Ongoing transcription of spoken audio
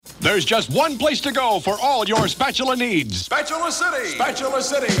There's just one place to go for all your spatula needs. Spatula City! Spatula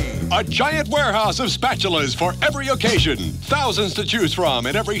City! A giant warehouse of spatulas for every occasion. Thousands to choose from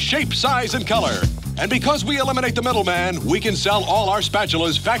in every shape, size, and color. And because we eliminate the middleman, we can sell all our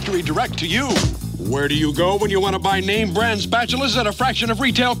spatulas factory direct to you. Where do you go when you want to buy name brand spatulas at a fraction of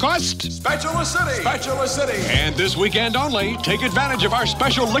retail cost? Spatula City! Spatula City! And this weekend only, take advantage of our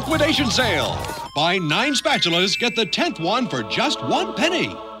special liquidation sale. Buy 9 spatulas, get the 10th one for just 1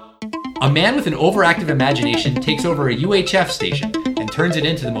 penny. A man with an overactive imagination takes over a UHF station and turns it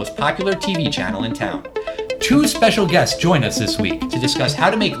into the most popular TV channel in town. 2 special guests join us this week to discuss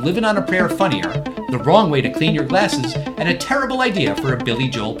how to make Living on a Prayer funnier, the wrong way to clean your glasses, and a terrible idea for a Billy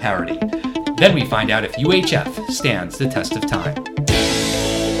Joel parody. Then we find out if UHF stands the test of time.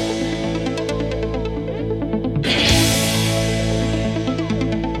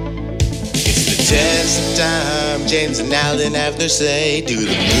 Test of time, James and Alan have their say. Do the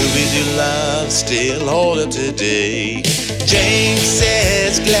movies you love still hold up today? James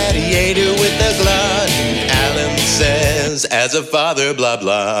says Gladiator with the glutton. Alan says as a father, blah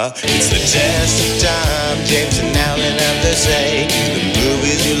blah. It's the test of time, James and Alan have their say. Do the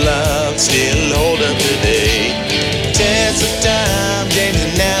movies you love still hold up today? Test of time, James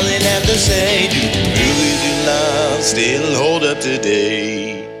and Alan have their say. Do the movies you love still hold up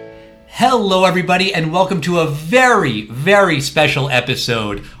today? Hello, everybody, and welcome to a very, very special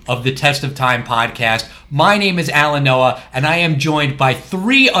episode of the Test of Time podcast. My name is Alan Noah, and I am joined by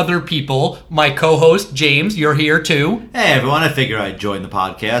 3 other people. My co-host, James, you're here too. Hey, everyone. I figure I'd join the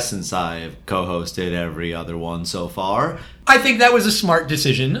podcast since I've co-hosted every other one so far. I think that was a smart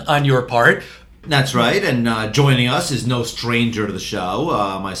decision on your part. That's right, and joining us is no stranger to the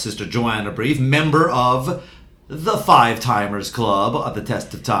show. My sister Joanna Brief, member of the 5-Timers Club of the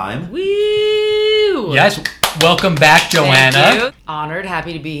Test of Time. Woo! Yes, welcome back, Joanna. Thank you. Honored,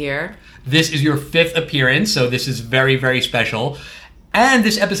 happy to be here. This is your 5th appearance, so this is very, very special. And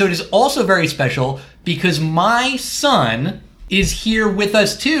this episode is also very special because my son is here with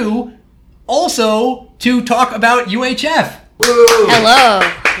us too, also to talk about UHF. Woo! Hello,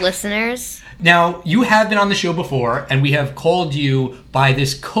 listeners. Now, you have been on the show before, and we have called you by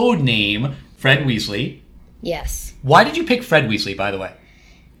this code name, Fred Weasley. Yes. Why did you pick Fred Weasley, by the way?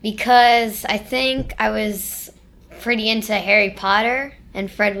 Because I think I was pretty into Harry Potter,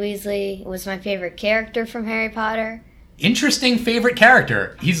 and Fred Weasley was my favorite character from Harry Potter. Interesting favorite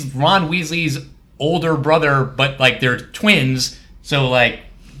character. He's Ron Weasley's older brother, but, like, they're twins. So, like,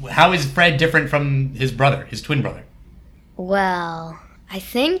 how is Fred different from his brother, his twin brother? Well, I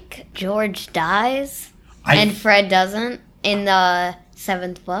think George dies, and Fred doesn't in the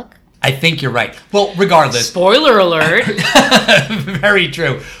 7th book. I think you're right. Well, regardless. Spoiler alert. Very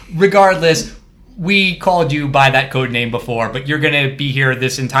true. Regardless, we called you by that code name before, but you're going to be here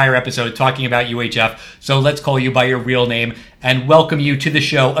this entire episode talking about UHF, so let's call you by your real name and welcome you to the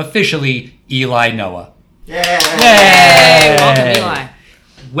show officially, Eli Noah. Yay! Yay! Welcome, Eli.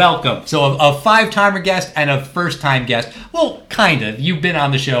 Welcome. So a 5-timer guest and a first-time guest. Well, kind of. You've been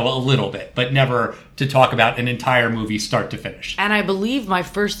on the show a little bit, but never to talk about an entire movie start to finish. And I believe my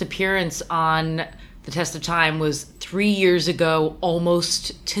first appearance on the Test of Time was 3 years ago,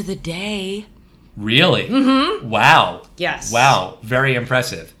 almost to the day. Really? Mm-hmm. Wow. Yes. Wow. Very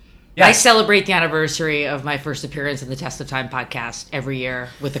impressive. Yes. I Yes. celebrate the anniversary of my first appearance in the Test of Time podcast every year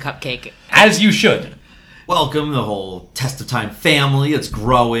with a cupcake. As you should. Welcome, the whole Test of Time family. It's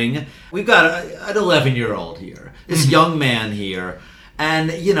growing. We've got an 11-year-old here, this young man here,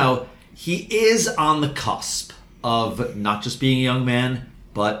 and, you know, he is on the cusp of not just being a young man,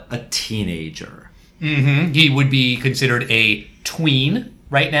 but a teenager. Mm-hmm. He would be considered a tween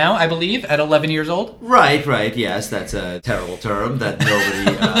right now, I believe, at 11 years old. Right, yes, that's a terrible term that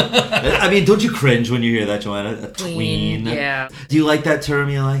nobody... I mean, don't you cringe when you hear that, Joanna? A tween. Yeah. Do you like that term,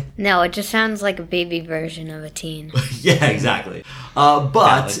 Eli? No, it just sounds like a baby version of a teen. Yeah, exactly.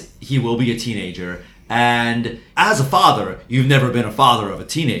 But he will be a teenager. And as a father, you've never been a father of a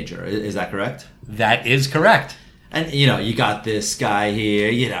teenager. Is that correct? That is correct. And, you know, you got this guy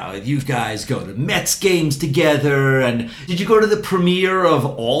here, you know, you guys go to Mets games together, and did you go to the premiere of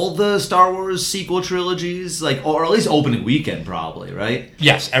all the Star Wars sequel trilogies? Like, or at least opening weekend, probably, right?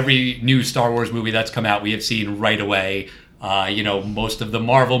 Yes, every new Star Wars movie that's come out, we have seen right away. You know, most of the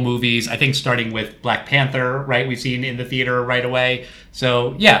Marvel movies, I think starting with Black Panther, right, we've seen in the theater right away.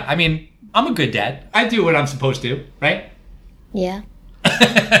 So, yeah, I mean, I'm a good dad. I do what I'm supposed to, right? Yeah.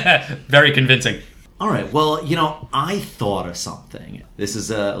 Very convincing. All right, well, you know, I thought of something. This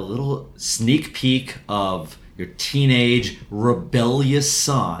is a little sneak peek of your teenage rebellious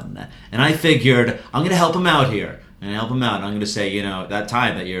son. And I figured I'm going to help him out here. and help him out. And I'm going to say, that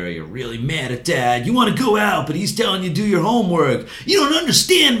time that you're really mad at Dad. You want to go out, but he's telling you to do your homework. You don't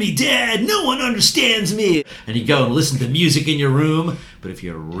understand me, Dad. No one understands me. And you go and listen to music in your room. But if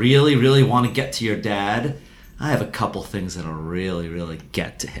you really, really want to get to your dad, I have a couple things that'll really, really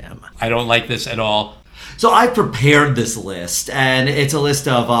get to him. I don't like this at all. So I prepared this list, and it's a list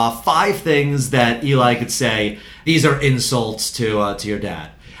of 5 things that Eli could say. These are insults to your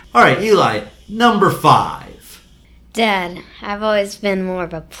dad. All right, Eli, number 5. Dad, I've always been more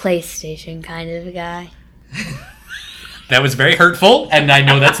of a PlayStation kind of a guy. That was very hurtful, and I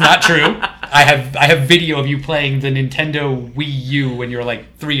know that's not true. I have video of you playing the Nintendo Wii U when you were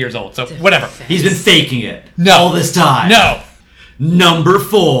like 3 years old, so whatever. He's been faking it No. all this time. No. Number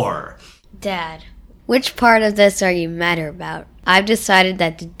 4. Dad, which part of this are you madder about? I've decided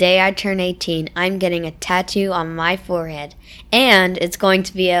that the day I turn 18, I'm getting a tattoo on my forehead. And it's going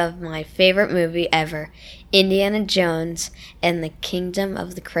to be of my favorite movie ever, Indiana Jones and the Kingdom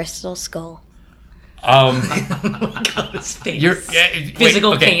of the Crystal Skull. His face.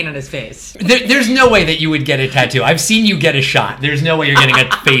 Physical pain on his face. There's no way that you would get a tattoo. I've seen you get a shot. There's no way you're getting a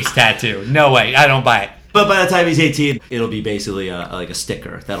face tattoo. No way. I don't buy it. But by the time he's 18, it'll be basically like a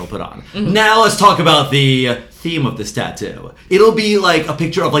sticker that'll put on. Mm-hmm. Now let's talk about the theme of this tattoo. It'll be like a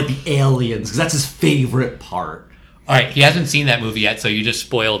picture of like the aliens, because that's his favorite part. All right, he hasn't seen that movie yet, so you just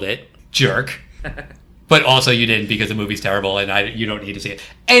spoiled it, jerk. But also you didn't, because the movie's terrible and you don't need to see it.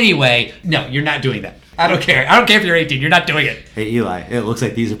 Anyway, no, you're not doing that. I don't care. I don't care if you're 18. You're not doing it. Hey, Eli, it looks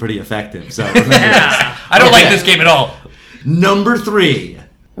like these are pretty effective. So I don't like this game at all. Number 3.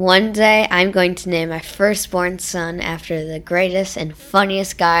 One day, I'm going to name my firstborn son after the greatest and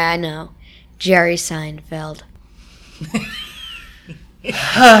funniest guy I know, Jerry Seinfeld.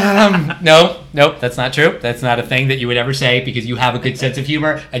 No, that's not true. That's not a thing that you would ever say, because you have a good sense of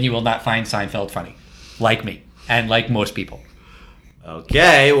humor and you will not find Seinfeld funny. Like me. And like most people.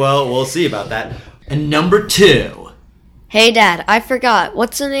 Okay, well, we'll see about that. And number 2. Hey, Dad, I forgot.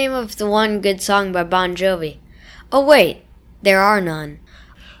 What's the name of the one good song by Bon Jovi? Oh, wait, there are none.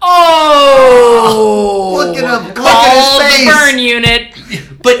 Oh! Look at him. Look Call at his face. the burn unit.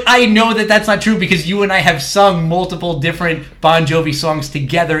 But I know that that's not true, because you and I have sung multiple different Bon Jovi songs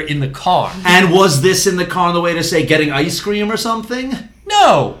together in the car. And was this in the car on the way to, say, getting ice cream or something?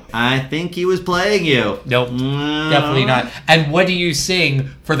 No. I think he was playing you. Nope. Definitely not. And what do you sing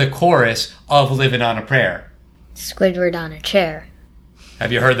for the chorus of Living on a Prayer? Squidward on a chair.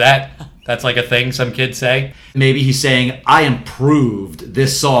 Have you heard that? That's like a thing some kids say. Maybe he's saying, I improved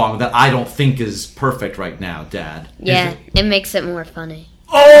this song that I don't think is perfect right now, Dad. Yeah, it makes it more funny.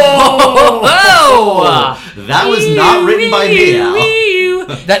 Oh! That was not written by me,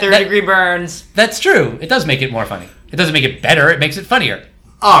 Al. Third-degree burns. That's true. It does make it more funny. It doesn't make it better. It makes it funnier.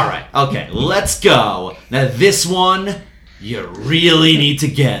 All right, okay, let's go. Now this one, you really need to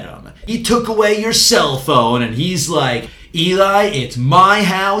get him. He took away your cell phone and he's like, Eli, it's my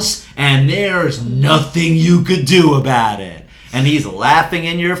house and there's nothing you could do about it. And he's laughing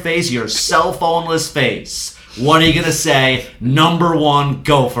in your face, your cell phoneless face. What are you going to say? Number 1,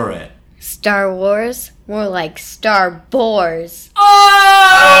 go for it. Star Wars? More like Star Boars. Oh!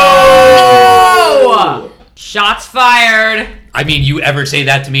 Shots fired. I mean, you ever say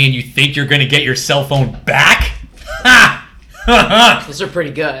that to me and you think you're going to get your cell phone back? Ha! Those are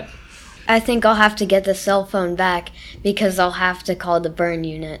pretty good. I think I'll have to get the cell phone back because I'll have to call the burn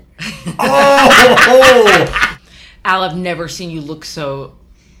unit. Oh! Al, I've never seen you look so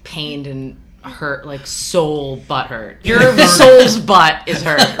pained and hurt, like soul butt hurt. Your soul's butt is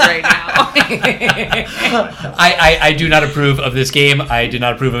hurt right now. I do not approve of this game. I do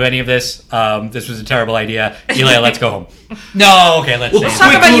not approve of any of this. This was a terrible idea. Eli, let's go home. No, okay, let's Let's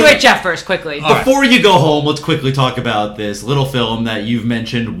talk about UHF first, quickly. Before you go home, let's quickly talk about this little film that you've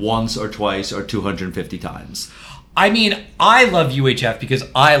mentioned once or twice or 250 times. I mean, I love UHF because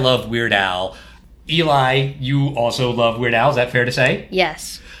I love Weird Al. Eli, you also love Weird Al. Is that fair to say?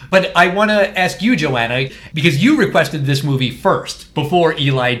 Yes. But I want to ask you, Joanna, because you requested this movie first, before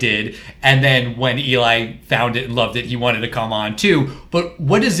Eli did, and then when Eli found it and loved it, he wanted to come on too. But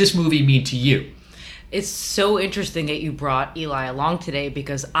what does this movie mean to you? It's so interesting that you brought Eli along today,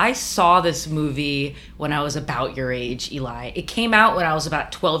 because I saw this movie when I was about your age, Eli. It came out when I was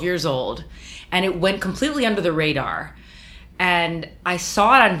about 12 years old, and it went completely under the radar. And I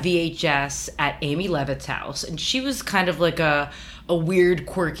saw it on VHS at Amy Levitt's house, and she was kind of like a weird,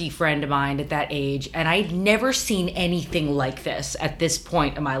 quirky friend of mine at that age, and I'd never seen anything like this at this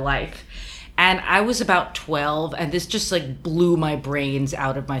point in my life. And I was about 12, and this just like blew my brains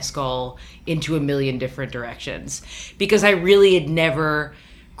out of my skull into a million different directions, because I really had never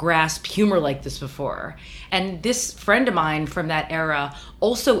grasp humor like this before. And this friend of mine from that era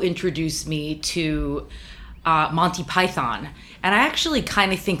also introduced me to Monty Python. And I actually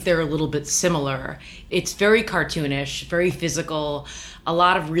kind of think they're a little bit similar. It's very cartoonish, very physical, a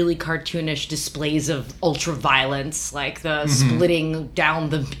lot of really cartoonish displays of ultra violence, like the splitting down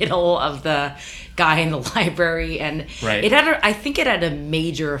the middle of the guy in the library. And I think it had a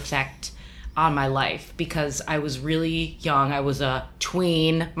major effect on my life because I was really young. I was a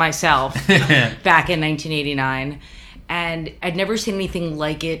tween myself back in 1989. And I'd never seen anything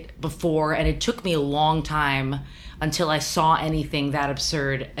like it before. And it took me a long time until I saw anything that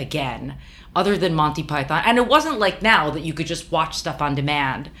absurd again, other than Monty Python. And it wasn't like now that you could just watch stuff on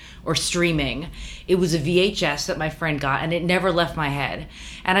demand or streaming. It was a VHS that my friend got, and it never left my head.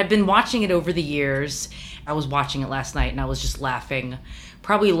 And I've been watching it over the years. I was watching it last night, and I was just laughing,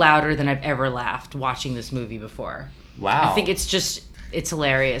 probably louder than I've ever laughed watching this movie before. Wow. I think it's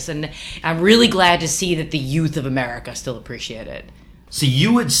hilarious. And I'm really glad to see that the youth of America still appreciate it. So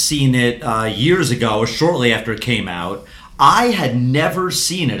you had seen it years ago, or shortly after it came out. I had never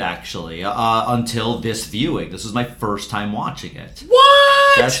seen it, actually, until this viewing. This was my first time watching it.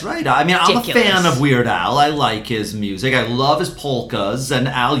 What? That's right. I mean, Ridiculous. I'm a fan of Weird Al. I like his music. I love his polkas. And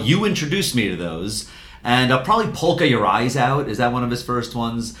Al, you introduced me to those. And probably Polka Your Eyes Out. Is that one of his first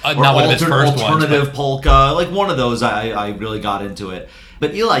ones? Not one of his first ones. Alternative polka. Like one of those, I really got into it.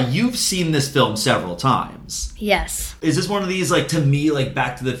 But Eli, you've seen this film several times. Yes. Is this one of these, like, to me, like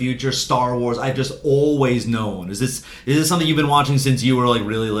Back to the Future, Star Wars, I've just always known? Is this something you've been watching since you were, like,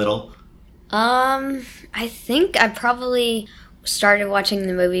 really little? I think I probably started watching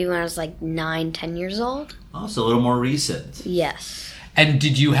the movie when I was like 9, 10 years old. Oh, so a little more recent. Yes. And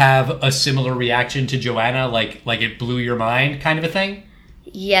did you have a similar reaction to Joanna, like it blew your mind kind of a thing?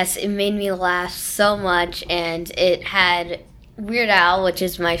 Yes, it made me laugh so much, and it had Weird Al, which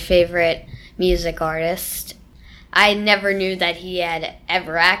is my favorite music artist. I never knew that he had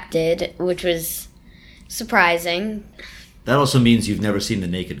ever acted, which was surprising. That also means you've never seen The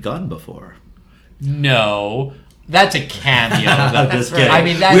Naked Gun before. No. That's a cameo. I'm just kidding. I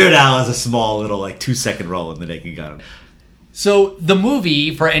mean, Weird Al has a small little, like, 2-second role in The Naked Gun. So the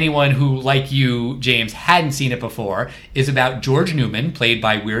movie, for anyone who, like you, James, hadn't seen it before, is about George Newman, played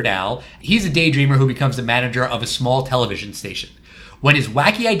by Weird Al. He's a daydreamer who becomes the manager of a small television station. When his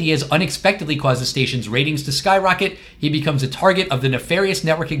wacky ideas unexpectedly cause the station's ratings to skyrocket, he becomes a target of the nefarious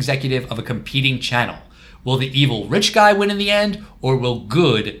network executive of a competing channel. Will the evil rich guy win in the end, or will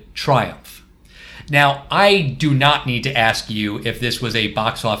good triumph? Now, I do not need to ask you if this was a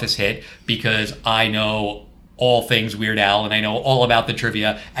box office hit, because I know all things Weird Al, and I know all about the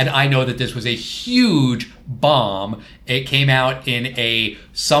trivia, and I know that this was a huge bomb. It came out in a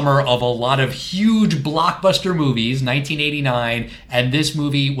summer of a lot of huge blockbuster movies, 1989, and this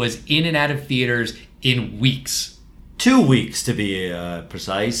movie was in and out of theaters in weeks. 2 weeks, to be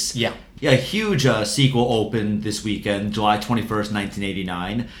precise. Yeah. Yeah, a huge sequel opened this weekend, July 21st,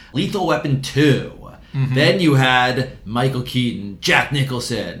 1989. Lethal Weapon 2. Mm-hmm. Then you had Michael Keaton, Jack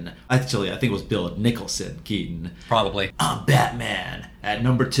Nicholson. Actually, I think it was Bill Nicholson Keaton. Probably. Batman at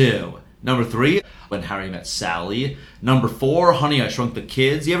number 2. Number 3, When Harry Met Sally. Number 4, Honey, I Shrunk the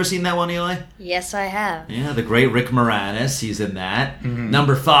Kids. You ever seen that one, Eli? Yes, I have. Yeah, the great Rick Moranis. He's in that. Mm-hmm.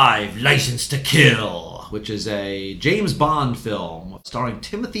 Number 5, License to Kill, which is a James Bond film starring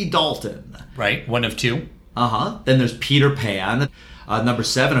Timothy Dalton. Right, one of two. Then there's Peter Pan. Number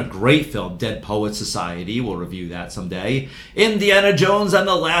 7, a great film, Dead Poets Society. We'll review that someday. Indiana Jones and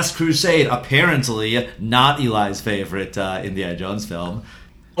the Last Crusade. Apparently not Eli's favorite Indiana Jones film.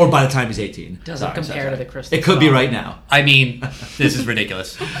 Or by the time he's 18. Doesn't compare to the Crystal It could be Skull. right now. I mean, this is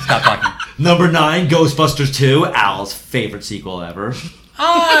ridiculous. Stop talking. Number 9, Ghostbusters 2. Al's favorite sequel ever.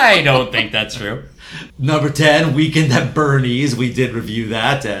 I don't think that's true. Number 10, Weekend at Bernie's. We did review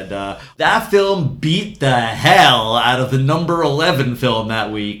that, and that film beat the hell out of the number 11 film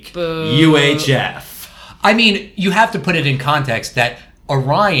that week, UHF. I mean, you have to put it in context that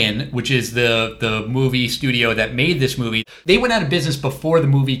Orion, which is the movie studio that made this movie, they went out of business before the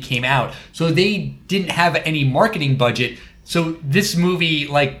movie came out, so they didn't have any marketing budget. So this movie,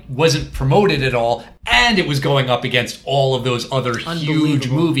 wasn't promoted at all, and it was going up against all of those other huge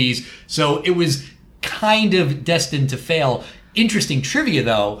movies. So it was kind of destined to fail. Interesting trivia,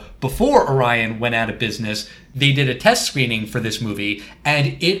 though, before Orion went out of business, they did a test screening for this movie,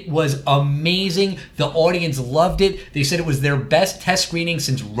 and it was amazing. The audience loved it. They said it was their best test screening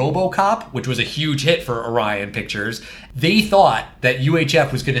since RoboCop, which was a huge hit for Orion Pictures. They thought that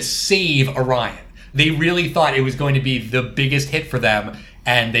UHF was going to save Orion. They really thought it was going to be the biggest hit for them,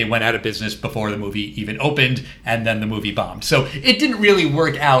 and they went out of business before the movie even opened, and then the movie bombed. So it didn't really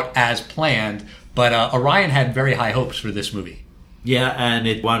work out as planned, but Orion had very high hopes for this movie. Yeah, and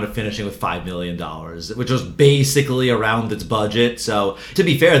it wound up finishing with $5 million, which was basically around its budget. So, to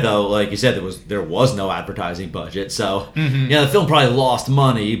be fair, though, like you said, there was no advertising budget. So, the film probably lost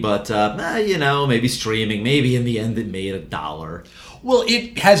money, but, maybe streaming. Maybe in the end it made $1. Well,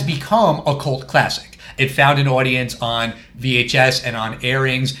 it has become a cult classic. It found an audience on VHS and on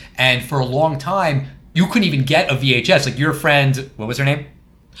airings, and for a long time, you couldn't even get a VHS. Like your friend, what was her name?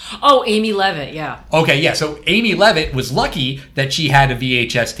 Oh, Amy Levitt, yeah. Okay, yeah, so Amy Levitt was lucky that she had a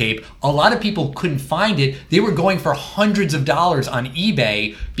VHS tape. A lot of people couldn't find it. They were going for hundreds of dollars on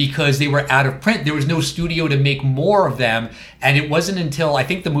eBay because they were out of print. There was no studio to make more of them, and it wasn't until, I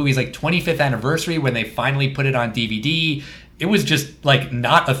think the movie's like 25th anniversary when they finally put it on DVD. It was just like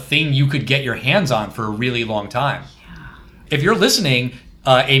not a thing you could get your hands on for a really long time. Yeah. If you're listening,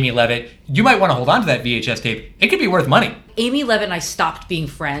 Amy Levitt, you might want to hold on to that VHS tape. It could be worth money. Amy Levitt and I stopped being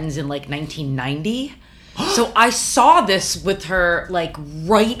friends in like 1990. So I saw this with her like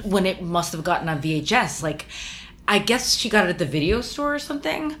right when it must have gotten on VHS. Like, I guess she got it at the video store or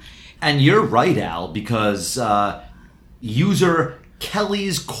something. And you're right, Al, because user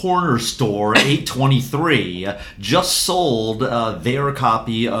Kelly's Corner Store 823 just sold their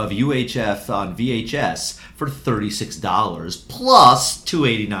copy of UHF on VHS for $36 plus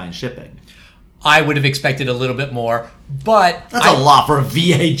 $2.89 shipping. I would have expected a little bit more, but that's a lot for a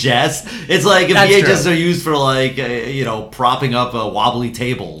VHS. It's like if VHS are used for like propping up wobbly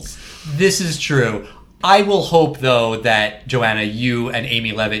tables. This is true. I will hope, though, that, Joanna, you and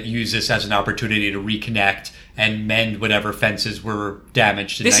Amy Levitt use this as an opportunity to reconnect and mend whatever fences were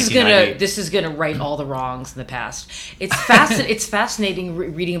damaged in 1990. This is gonna right all the wrongs in the past. It's fascinating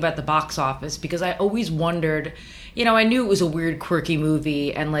reading about the box office because I always wondered, I knew it was a weird, quirky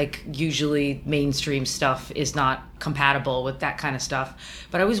movie, and like usually mainstream stuff is not compatible with that kind of stuff.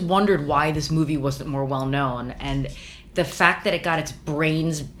 But I always wondered why this movie wasn't more well known, and the fact that it got its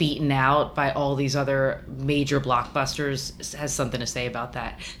brains beaten out by all these other major blockbusters has something to say about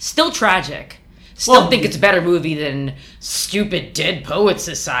that. Still tragic. Still think it's a better movie than stupid Dead Poets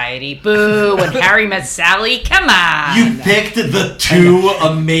Society. Boo! And Harry Met Sally. Come on! You picked the two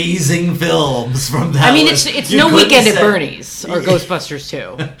amazing films from that. I mean, it's no Weekend at Bernie's or Ghostbusters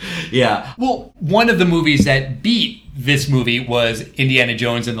 2. Yeah. Well, one of the movies that beat this movie was Indiana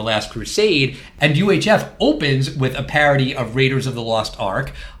Jones and the Last Crusade, and UHF opens with a parody of Raiders of the Lost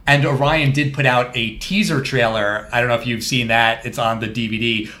Ark, and Orion did put out a teaser trailer. I don't know if you've seen that. It's on the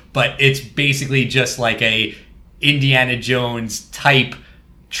DVD, but it's basically just like a Indiana Jones type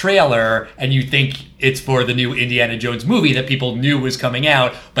trailer, and you think it's for the new Indiana Jones movie that people knew was coming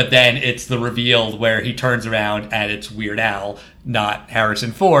out, but then it's the reveal where he turns around and it's Weird Al, not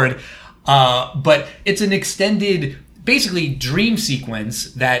Harrison Ford. But it's an extended, basically, dream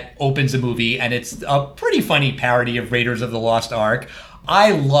sequence that opens the movie, and it's a pretty funny parody of Raiders of the Lost Ark.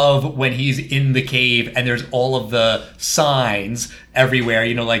 I love when he's in the cave and there's all of the signs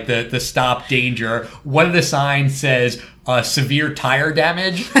everywhere, like the stop danger. One of the signs says severe tire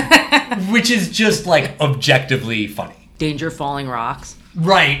damage, which is just like objectively funny. Danger falling rocks.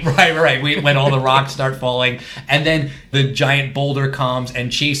 Right. When all the rocks start falling, and then the giant boulder comes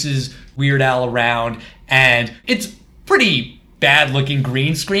and chases Weird Al around, and it's pretty bad looking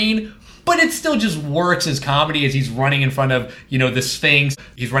green screen, but it still just works as comedy as he's running in front of, the Sphinx.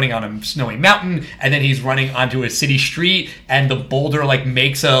 He's running on a snowy mountain, and then he's running onto a city street, and the boulder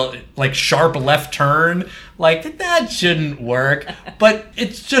makes a sharp left turn. That shouldn't work, but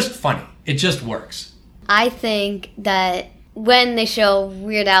it's just funny. It just works. I think that when they show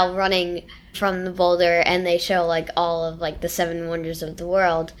Weird Al running from the boulder and they show all of the 7 wonders of the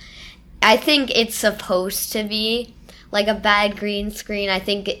world, I think it's supposed to be a bad green screen. I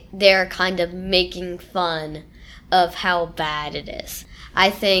think they're kind of making fun of how bad it is. I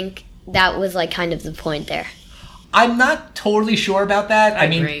think that was kind of the point there. I'm not totally sure about that. I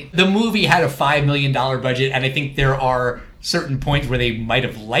mean, agree. The movie had a $5 million budget, and I think there are certain points where they might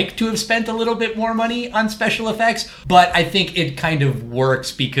have liked to have spent a little bit more money on special effects, but I think it kind of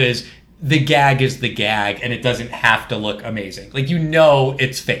works because the gag is the gag, and it doesn't have to look amazing.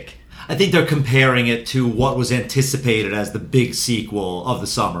 It's fake. I think they're comparing it to what was anticipated as the big sequel of the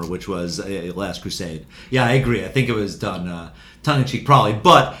summer, which was Last Crusade. Yeah, I agree. I think it was done tongue-in-cheek probably,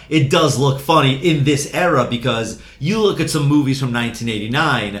 but it does look funny in this era because you look at some movies from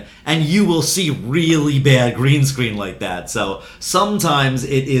 1989 and you will see really bad green screen like that. So sometimes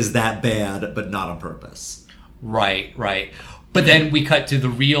it is that bad, but not on purpose. Right. But then we cut to the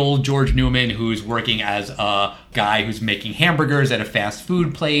real George Newman, who's working as a guy who's making hamburgers at a fast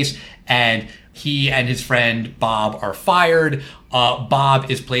food place, and he and his friend Bob are fired. Bob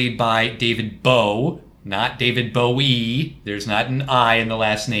is played by David Bowie, not David Bowie. There's not an I in the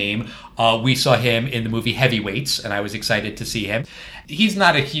last name. We saw him in the movie Heavyweights, and I was excited to see him. He's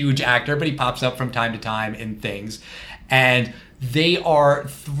not a huge actor, but he pops up from time to time in things. And they are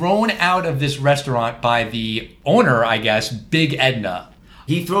thrown out of this restaurant by the owner, I guess, Big Edna.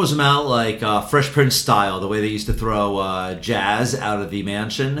 He throws them out like Fresh Prince style, the way they used to throw Jazz out of the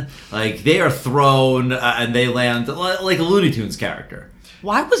mansion. Like, they are thrown and they land like a Looney Tunes character.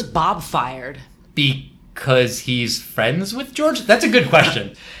 Why was Bob fired? Because he's friends with George? That's a good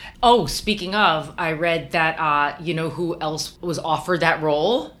question. Oh, speaking of, I read that, you know who else was offered that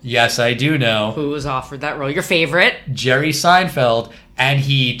role? Yes, I do know. Who was offered that role? Your favorite? Jerry Seinfeld, and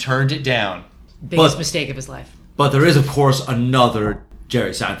he turned it down. Biggest mistake of his life. But there is, of course, another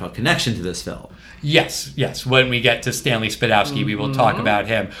Jerry Seinfeld connection to this film. Yes. When we get to Stanley Spadowski, we will talk about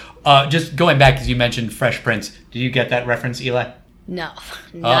him. Just going back, as you mentioned, Fresh Prince. Did you get that reference, Eli? No,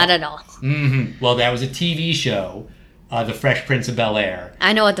 not at all. Mm-hmm. Well, that was a TV show, The Fresh Prince of Bel-Air.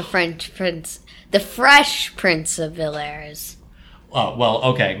 I know what the Fresh Prince of Bel-Air is. Oh, well,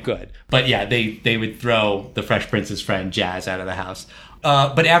 okay, good. But yeah, they would throw the Fresh Prince's friend Jazz out of the house.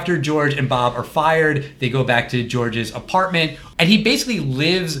 But after George and Bob are fired, they go back to George's apartment, and he basically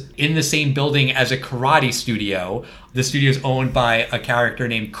lives in the same building as a karate studio. The studio is owned by a character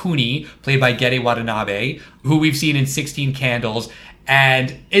named Kuni, played by Gede Watanabe, who we've seen in 16 Candles.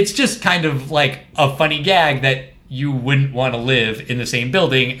 And it's just kind of like a funny gag that you wouldn't want to live in the same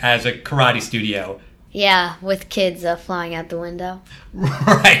building as a karate studio. Yeah, with kids flying out the window.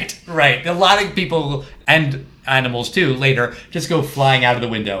 Right. A lot of people, and animals too, later, just go flying out of the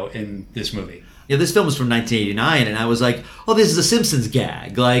window in this movie. Yeah, this film was from 1989, and I was like, oh, this is a Simpsons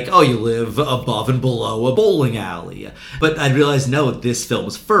gag. Like, oh, you live above and below a bowling alley. But I realized, no, this film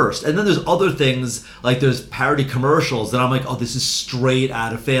was first. And then there's other things, like there's parody commercials that I'm like, oh, this is straight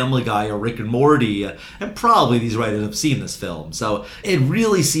out of Family Guy or Rick and Morty. And probably these writers have seen this film. So it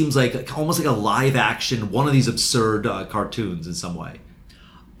really seems like almost like a live action, one of these absurd cartoons in some way.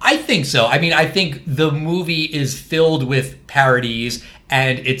 I think so. I mean, I think the movie is filled with parodies,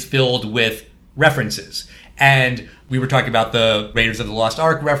 and it's filled with references. And we were talking about the Raiders of the Lost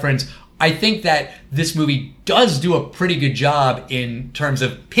Ark reference. I think that this movie does do a pretty good job in terms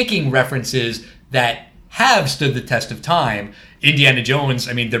of picking references that have stood the test of time. Indiana Jones,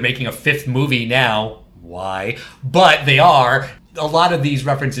 I mean, they're making a 5th movie now. Why? But they are. A lot of these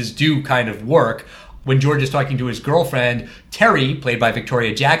references do kind of work. When George is talking to his girlfriend, Terry, played by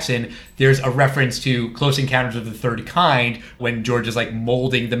Victoria Jackson, there's a reference to Close Encounters of the Third Kind when George is like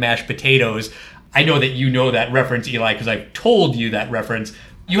molding the mashed potatoes. I know that you know that reference, Eli, because I've told you that reference.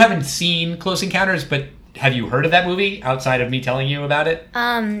 You haven't seen Close Encounters, but have you heard of that movie outside of me telling you about it?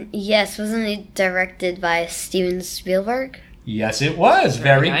 Yes. Wasn't it directed by Steven Spielberg? Yes, it was.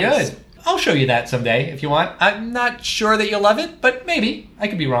 Very nice. good. I'll show you that someday if you want. I'm not sure that you'll love it, but maybe. I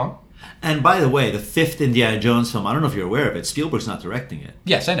could be wrong. And by the way, the 5th Indiana Jones film, I don't know if you're aware of it, Spielberg's not directing it.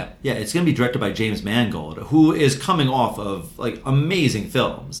 Yes, I know. Yeah, it's going to be directed by James Mangold, who is coming off of like amazing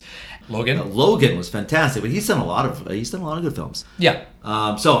films. Logan? Logan was fantastic, but he's done a lot of good films. Yeah.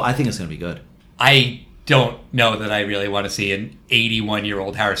 So I think it's going to be good. I don't know that I really want to see an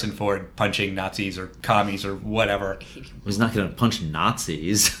 81-year-old Harrison Ford punching Nazis or commies or whatever. He's not going to punch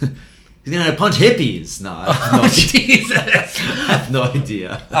Nazis. He's going to punch hippies. No, I have no Jesus. I have no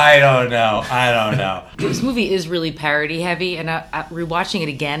idea. I don't know. This movie is really parody heavy, and rewatching it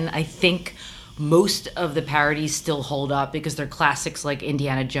again, I think most of the parodies still hold up because they're classics like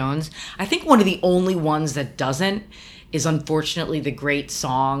Indiana Jones. I think one of the only ones that doesn't is unfortunately the great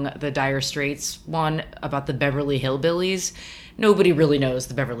song, the Dire Straits one about the Beverly Hillbillies. Nobody really knows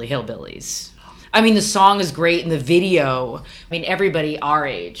the Beverly Hillbillies. I mean, the song is great in the video. I mean, everybody our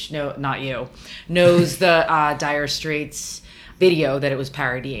age, no, not you, knows the Dire Straits video that it was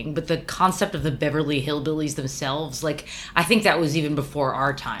parodying. But the concept of the Beverly Hillbillies themselves, like, I think that was even before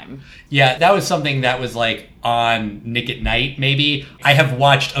our time. Yeah, that was something that was like on Nick at Night, maybe. I have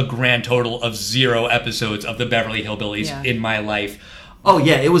watched a grand total of 0 episodes of the Beverly Hillbillies in my life. Oh,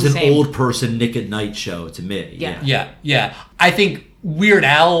 yeah, it was an Same. old person Nick at Night show to me. Yeah. I think Weird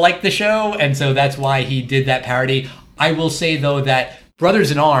Al liked the show, and so that's why he did that parody. I will say, though, that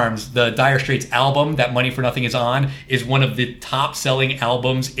Brothers in Arms, the Dire Straits album that Money for Nothing is on, is one of the top-selling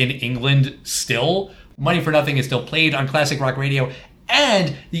albums in England still. Money for Nothing is still played on classic rock radio,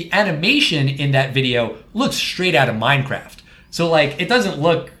 and the animation in that video looks straight out of Minecraft. So, like, it doesn't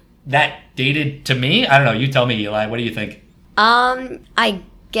look that dated to me. I don't know. You tell me, Eli. What do you think? I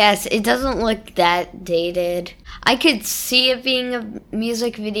guess it doesn't look that dated. I could see it being a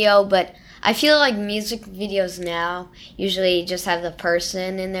music video, but I feel like music videos now usually just have the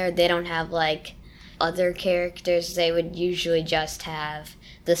person in there. They don't have, like, other characters. They would usually just have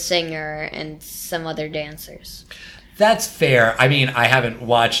the singer and some other dancers. That's fair. I mean, I haven't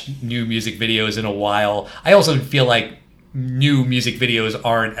watched new music videos in a while. I also feel like new music videos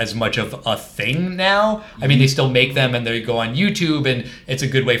aren't as much of a thing now. I mean, they still make them and they go on YouTube, and it's a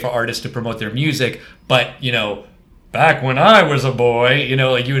good way for artists to promote their music. But, you know, back when I was a boy, you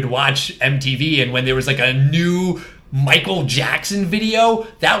know, like you would watch MTV, and when there was like a new Michael Jackson video,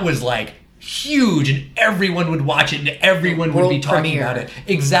 that was like huge, and everyone would watch it, and everyone would be talking about it.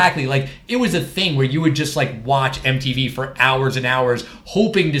 Exactly. Like, it was a thing where you would just like watch MTV for hours and hours,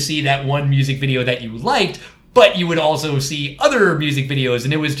 hoping to see that one music video that you liked, but you would also see other music videos,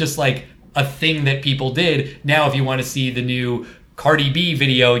 and it was just like a thing that people did. Now, if you want to see the new Cardi B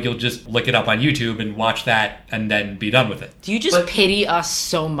video, you'll just look it up on YouTube and watch that and then be done with it. Do you just pity us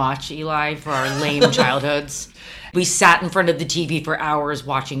so much, Eli, for our lame childhoods? We sat in front of the TV for hours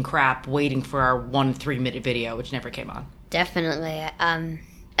watching crap, waiting for our 1 3-minute video, which never came on. Definitely.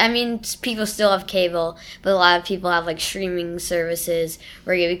 I mean, people still have cable, but a lot of people have, like, streaming services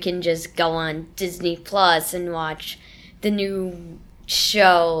where you can just go on Disney Plus and watch the new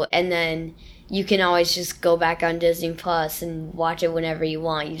show, and then you can always just go back on Disney Plus and watch it whenever you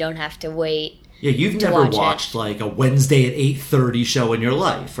want. You don't have to wait. Yeah, you've never watched, like, a Wednesday at 8:30 show in your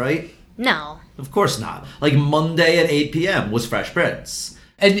life, right? No. Of course not. Like, Monday at 8 p.m. was Fresh Prince.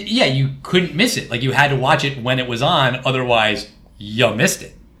 And yeah, you couldn't miss it. Like, you had to watch it when it was on, otherwise you missed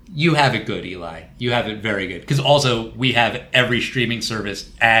it. You have it good, Eli. You have it very good. Because also, we have every streaming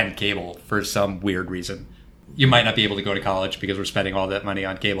service and cable for some weird reason. You might not be able to go to college because we're spending all that money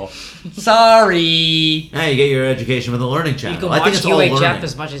on cable. Sorry! Hey, you get your education with the Learning Channel. You can watch UHF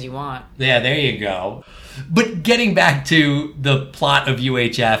as much as you want. Yeah, there you go. But getting back to the plot of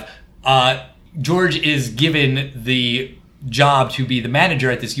UHF, George is given the job to be the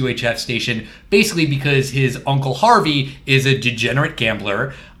manager at this UHF station basically because his Uncle Harvey is a degenerate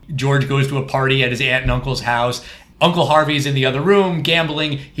gambler. George goes to a party at his aunt and uncle's house. Uncle Harvey's in the other room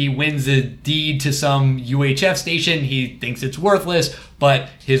gambling. He wins a deed to some UHF station. He thinks it's worthless, but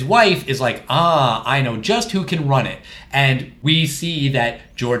his wife is like, I know just who can run it. And we see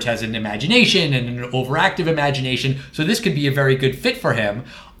that George has an imagination and an overactive imagination, so this could be a very good fit for him.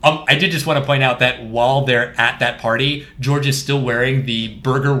 I did just want to point out that while they're at that party, George is still wearing the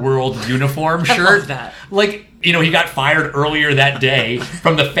Burger World uniform shirt. I love that. Like, you know, he got fired earlier that day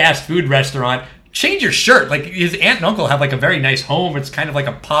from the fast food restaurant. Change your shirt. Like, his aunt and uncle have, like, a very nice home. It's kind of like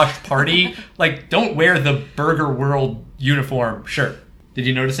a posh party. Like, don't wear the Burger World uniform shirt. Did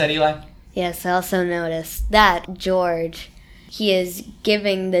you notice that, Eli? Yes, I also noticed that George, he is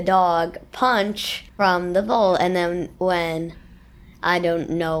giving the dog Punch from the bowl, and then when, I don't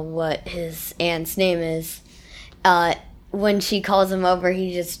know what his aunt's name is, when she calls him over,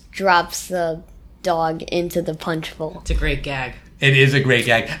 he just drops the dog into the punch bowl. It's a great gag. It is a great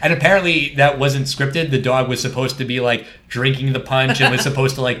gag. And apparently that wasn't scripted. The dog was supposed to be, like, drinking the punch and was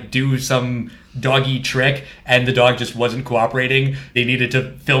supposed to, like, do some doggy trick, and the dog just wasn't cooperating. They needed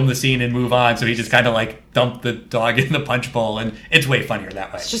to film the scene and move on, so he just kind of, like, dumped the dog in the punch bowl, and it's way funnier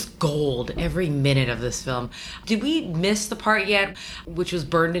that way. It's just gold every minute of this film. Did we miss the part yet, which was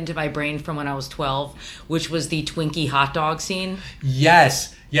burned into my brain from when I was 12, which was the Twinkie hot dog scene?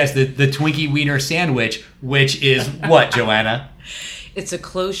 Yes, the Twinkie Wiener sandwich, which is what, Joanna? It's a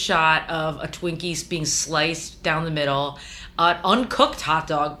close shot of a Twinkie being sliced down the middle, an uncooked hot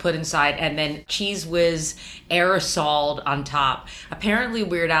dog put inside, and then Cheese Whiz aerosoled on top. Apparently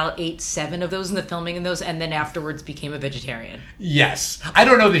Weird Al ate 7 of those in the filming of those, and then afterwards became a vegetarian. Yes. I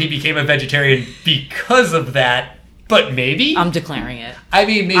don't know that he became a vegetarian because of that, but maybe? I'm declaring it. I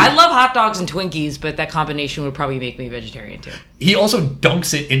mean, maybe. I love hot dogs and Twinkies, but that combination would probably make me a vegetarian too. He also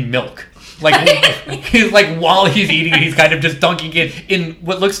dunks it in milk. Like, he's like, while he's eating it, he's kind of just dunking it in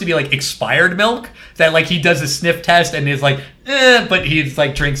what looks to be like expired milk. That, like, he does a sniff test and is like, but he's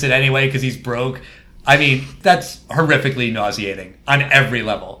like drinks it anyway because he's broke. I mean, that's horrifically nauseating on every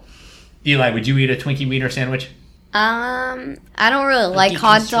level. Eli, would you eat a Twinkie Wiener sandwich? I don't really like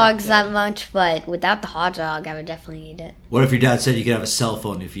hot dogs that much, but without the hot dog, I would definitely eat it. What if your dad said you could have a cell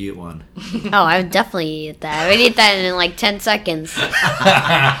phone if you eat one? Oh, I would definitely eat that. I would eat that in like 10 seconds.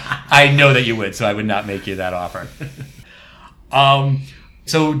 I know that you would, so I would not make you that offer.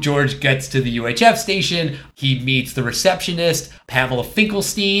 So George gets to the UHF station. He meets the receptionist, Pamela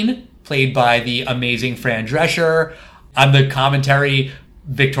Finkelstein, played by the amazing Fran Drescher. On the commentary,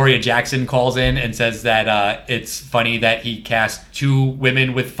 Victoria Jackson calls in and says that it's funny that he cast 2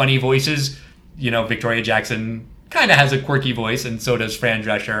 women with funny voices. You know, Victoria Jackson kind of has a quirky voice, and so does Fran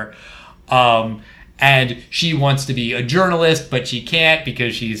Drescher. And she wants to be a journalist, but she can't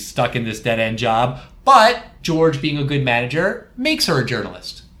because she's stuck in this dead-end job. But George, being a good manager, makes her a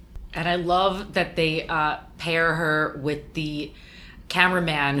journalist. And I love that they pair her with the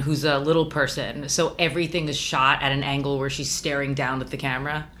cameraman who's a little person. So everything is shot at an angle where she's staring down at the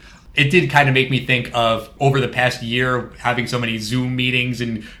camera. It did kind of make me think of, over the past year, having so many Zoom meetings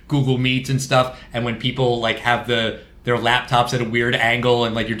and Google Meets and stuff. And when people like have their laptops at a weird angle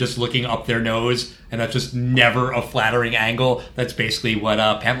and like you're just looking up their nose and that's just never a flattering angle. That's basically what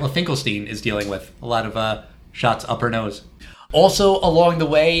Pamela Finkelstein is dealing with. A lot of shots up her nose. Also, along the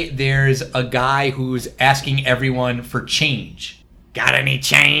way, there's a guy who's asking everyone for change. Got any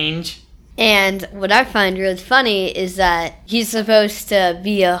change? And what I find really funny is that he's supposed to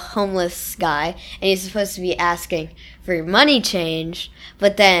be a homeless guy, and he's supposed to be asking for your money change,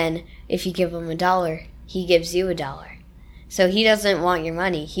 but then if you give him $1, he gives you $1. So he doesn't want your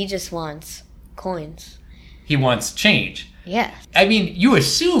money, he just wants coins. He wants change. Yeah. I mean, you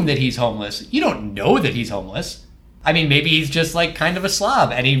assume that he's homeless. You don't know that he's homeless. I mean, maybe he's just like kind of a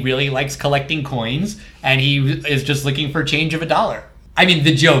slob and he really likes collecting coins and he is just looking for change of $1. I mean,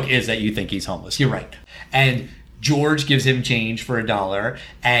 the joke is that you think he's homeless. You're right. And George gives him change for $1,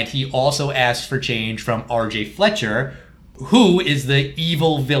 and he also asks for change from R.J. Fletcher, who is the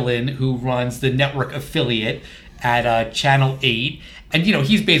evil villain who runs the network affiliate at Channel 8. And, you know,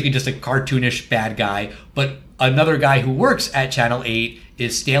 he's basically just a cartoonish bad guy. But another guy who works at Channel 8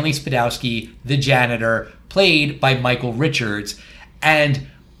 is Stanley Spadowski, the janitor, played by Michael Richards. And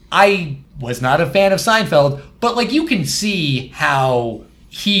I was not a fan of Seinfeld, but like you can see how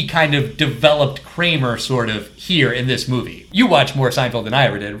he kind of developed Kramer sort of here in this movie. You watch more Seinfeld than I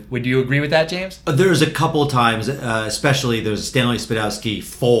ever did. Would you agree with that, James? There's a couple of times, especially there's a Stanley Spadowski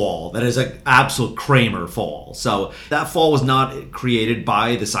fall that is an absolute Kramer fall. So that fall was not created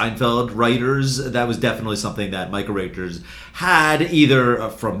by the Seinfeld writers. That was definitely something that Michael Richards had either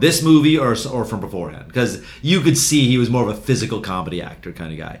from this movie or from beforehand. Because you could see he was more of a physical comedy actor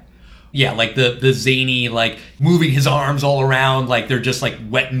kind of guy. Yeah, like the zany, like moving his arms all around, like they're just like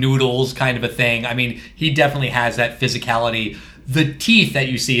wet noodles kind of a thing. I mean, he definitely has that physicality. The teeth that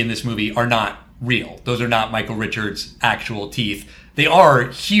you see in this movie are not real. Those are not Michael Richards' actual teeth. They are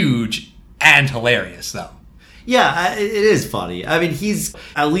huge and hilarious, though. Yeah, it is funny. I mean, he's,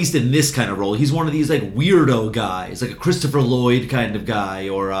 at least in this kind of role, he's one of these like weirdo guys, like a Christopher Lloyd kind of guy,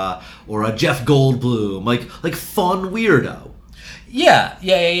 or a Jeff Goldblum, like fun weirdo. Yeah.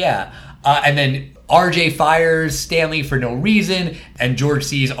 And then RJ fires Stanley for no reason, and George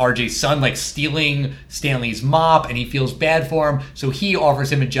sees RJ's son like stealing Stanley's mop, and he feels bad for him, so he offers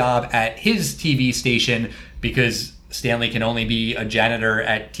him a job at his TV station because Stanley can only be a janitor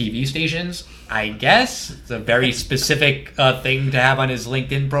at TV stations, I guess. It's a very specific thing to have on his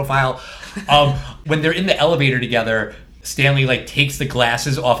LinkedIn profile. When they're in the elevator together, Stanley like takes the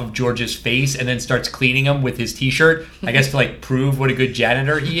glasses off of George's face and then starts cleaning them with his t-shirt. I guess to like prove what a good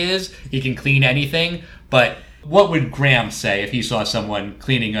janitor he is. He can clean anything. But what would Graham say if he saw someone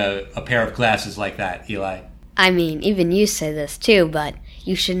cleaning a pair of glasses like that, Eli? I mean, even you say this too, but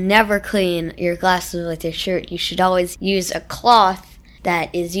you should never clean your glasses with your shirt. You should always use a cloth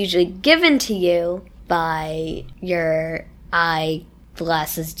that is usually given to you by your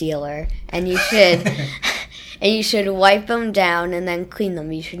eyeglasses dealer. And you should... And you should wipe them down and then clean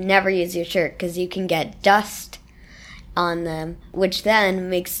them. You should never use your shirt because you can get dust on them, which then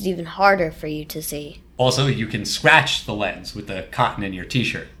makes it even harder for you to see. Also, you can scratch the lens with the cotton in your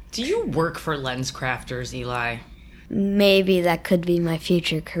t-shirt. Do you work for Lens Crafters, Eli? Maybe that could be my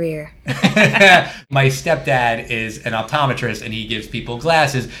future career. My stepdad is an optometrist and he gives people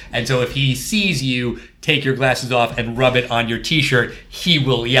glasses. And so if he sees you take your glasses off and rub it on your t-shirt, he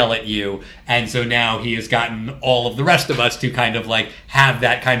will yell at you. And so now he has gotten all of the rest of us to kind of like have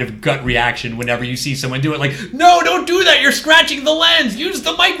that kind of gut reaction whenever you see someone do it. Like, no, don't do that. You're scratching the lens. Use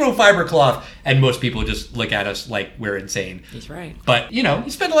the microfiber cloth. And most people just look at us like we're insane. He's right. But, you know,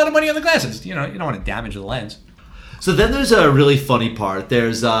 you spend a lot of money on the glasses. You know, you don't want to damage the lens. So then there's a really funny part.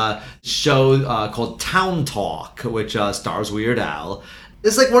 There's a show called Town Talk, which stars Weird Al.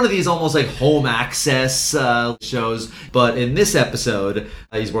 It's like one of these almost like home access shows. But in this episode,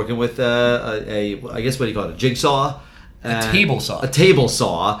 he's working with I guess what do you call it, a jigsaw? A table saw. A table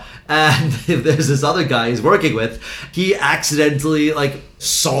saw. And there's this other guy he's working with. He accidentally like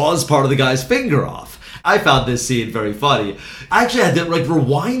saws part of the guy's finger off. I found this scene very funny. I actually had to like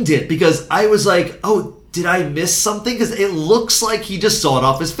rewind it because I was like, oh, did I miss something? Because it looks like he just sawed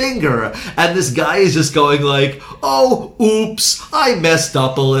off his finger. And this guy is just going like, oh, oops, I messed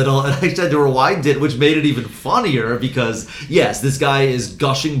up a little. And I had to rewind it, which made it even funnier because, yes, this guy is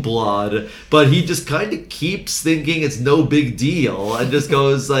gushing blood, but he just kind of keeps thinking it's no big deal and just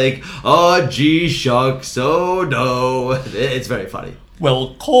goes like, oh, gee shucks, oh no. It's very funny.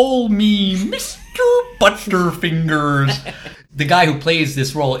 Well, call me Mr. Butterfingers. The guy who plays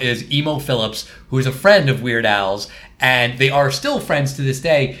this role is Emo Phillips, who is a friend of Weird Al's, and they are still friends to this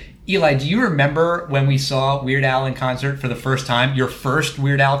day. Eli, do you remember when we saw Weird Al in concert for the first time? Your first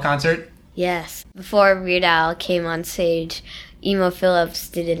Weird Al concert? Yes. Before Weird Al came on stage, Emo Phillips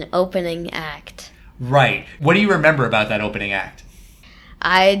did an opening act. Right. What do you remember about that opening act?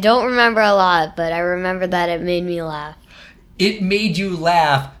 I don't remember a lot, but I remember that it made me laugh. It made you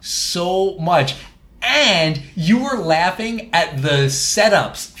laugh so much. And you were laughing at the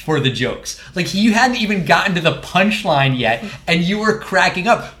setups for the jokes. Like, you hadn't even gotten to the punchline yet, and you were cracking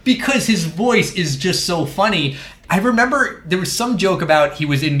up because his voice is just so funny. I remember there was some joke about he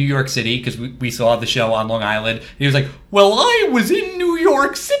was in New York City, because we saw the show on Long Island. He was like, well, I was in New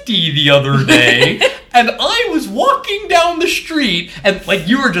York City the other day, and I was walking down the street, and, like,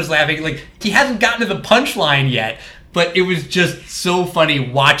 you were just laughing. Like, he hadn't gotten to the punchline yet, but it was just so funny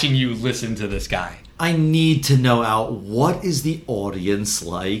watching you listen to this guy. I need to know, Al, what is the audience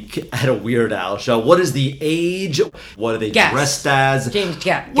like at a Weird Al show? What is the age? What are they dressed as? James,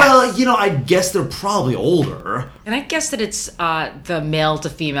 yeah. Well, you know, I guess they're probably older. And I guess that it's the male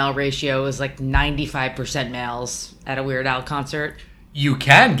to female ratio is like 95% males at a Weird Al concert. You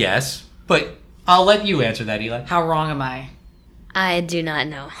can guess, but I'll let you answer that, Eli. How wrong am I? I do not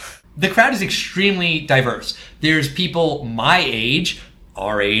know. The crowd is extremely diverse. There's people my age,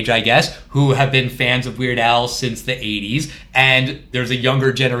 our age, I guess, who have been fans of Weird Al since the 80s, and there's a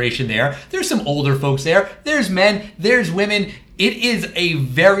younger generation there. There's some older folks there. There's men, there's women. It is a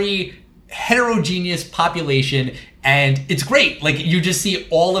very heterogeneous population, and it's great. Like, you just see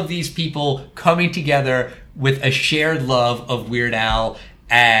all of these people coming together with a shared love of Weird Al,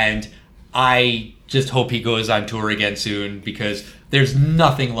 and I just hope he goes on tour again soon, because there's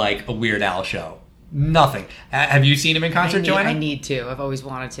nothing like a Weird Al show. Nothing. Have you seen him in concert, Joanna? I need to. I've always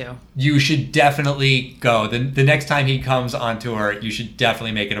wanted to. You should definitely go. The next time he comes on tour, you should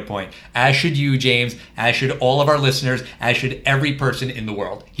definitely make it a point. As should you, James. As should all of our listeners. As should every person in the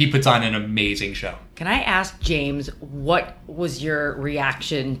world. He puts on an amazing show. Can I ask James, what was your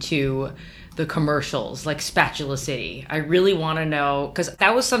reaction to the commercials, like Spatula City? I really want to know, because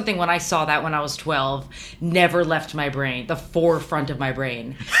that was something when I saw that when I was 12, never left my brain, the forefront of my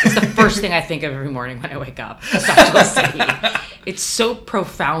brain. It's the first thing I think of every morning when I wake up, Spatula City. It's so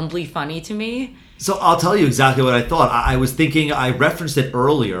profoundly funny to me. So I'll tell you exactly what I thought. I was thinking, I referenced it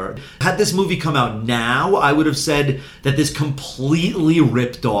earlier. Had this movie come out now, I would have said that this completely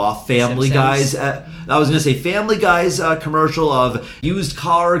ripped off Family Guy's. I was going to say Family Guy's commercial of used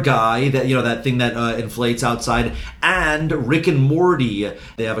car guy, that, you know, that thing that inflates outside, and Rick and Morty.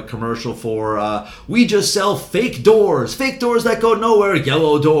 They have a commercial for we just sell fake doors that go nowhere,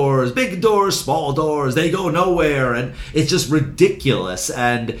 yellow doors, big doors, small doors, they go nowhere, and it's just ridiculous.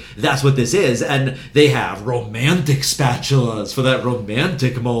 And that's what this is. And they have romantic spatulas for that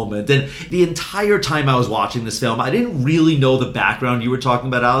romantic moment. And the entire time I was watching this film, I didn't really know the background you were talking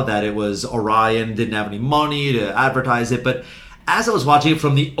about, Al, that it was Orion didn't have any money to advertise it. But as I was watching it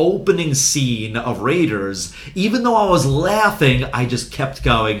from the opening scene of Raiders, even though I was laughing, I just kept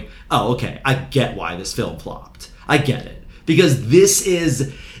going, oh, okay, I get why this film flopped. I get it. Because this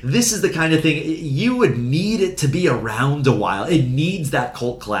is the kind of thing you would need it to be around a while. It needs that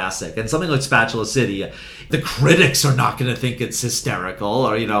cult classic. And something like Spatula City, the critics are not going to think it's hysterical,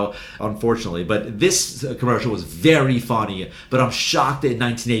 or, you know, unfortunately. But this commercial was very funny. But I'm shocked that in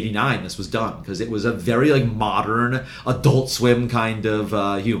 1989 this was done, because it was a very, like, modern Adult Swim kind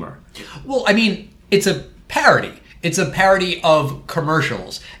of humor. Well, I mean, it's a parody. It's a parody of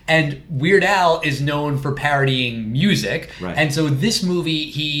commercials. And Weird Al is known for parodying music. Right. And so this movie,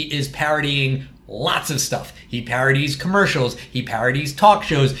 he is parodying lots of stuff. He parodies commercials. He parodies talk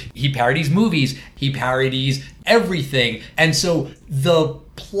shows. He parodies movies. He parodies everything. And so the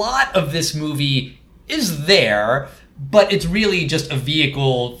plot of this movie is there, but it's really just a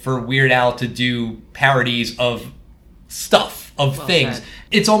vehicle for Weird Al to do parodies of stuff, of things. Said.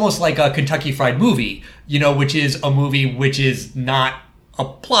 It's almost like a Kentucky Fried Movie, you know, which is a movie which is not a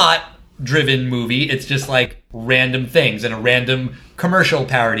plot-driven movie. It's just like random things, and a random commercial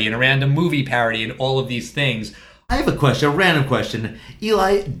parody, and a random movie parody, and all of these things. I have a question, a random question.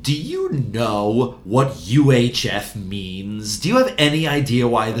 Eli, do you know what UHF means? Do you have any idea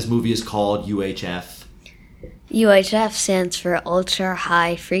why this movie is called UHF? UHF stands for ultra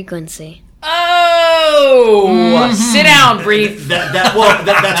high frequency. Oh! Sit down, brief. That's what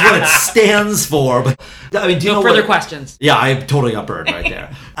it stands for. But I mean, do you know further questions. Yeah, I totally got burned right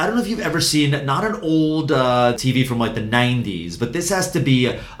there. I don't know if you've ever seen, not an old TV from like the 90s, but this has to be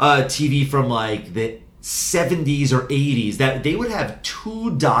a TV from like the 70s or 80s, that they would have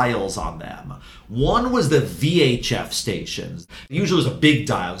 2 dials on them. One was the VHF stations. Usually it was a big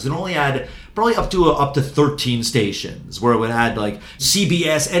dial because it only had probably up to 13 stations, where it would had like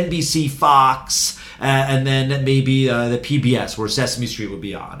CBS, NBC, Fox, and then maybe the PBS where Sesame Street would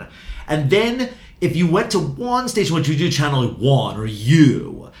be on. And then if you went to one station, which you do channel 1 or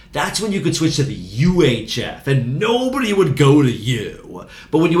U, that's when you could switch to the UHF, and nobody would go to U.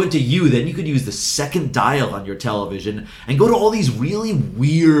 But when you went to U, then you could use the second dial on your television and go to all these really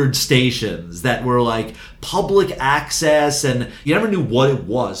weird stations that were like public access, and you never knew what it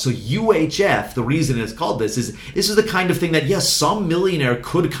was. So UHF, the reason it's called this is the kind of thing that, yes, some millionaire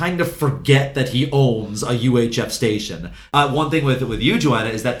could kind of forget that he owns a UHF station. One thing with you,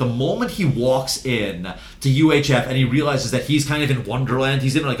 Joanna, is that the moment he walks in to UHF and he realizes that he's kind of in Wonderland,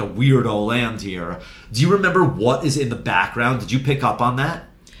 he's in like a weirdo land here. Do you remember what is in the background? Did you pick up on that?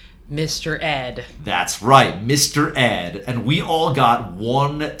 Mr. Ed. That's right, Mr. Ed. And we all got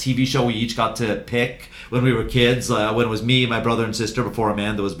one TV show we each got to pick when we were kids, when it was me, my brother, and sister before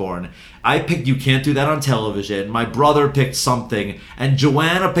Amanda was born. I picked You Can't Do That on Television. My brother picked something. And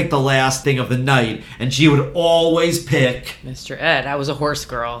Joanna picked the last thing of the night. And she would always pick Mr. Ed. I was a horse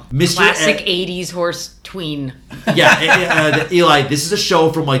girl. Mr. Classic Ed. 80s horse tween. Yeah, Eli, this is a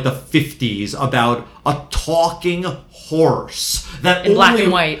show from like the 50s about a talking horse. In black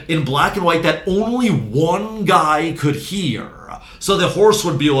and white. In black and white that only one guy could hear. So the horse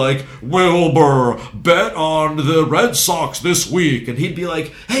would be like, Wilbur, bet on the Red Sox this week. And he'd be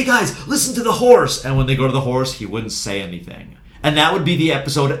like, hey guys, listen to the horse. And when they go to the horse, he wouldn't say anything. And that would be the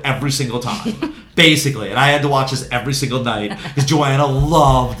episode every single time, basically. And I had to watch this every single night because Joanna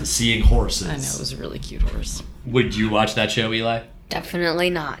loved seeing horses. I know, it was a really cute horse. Would you watch that show, Eli? Definitely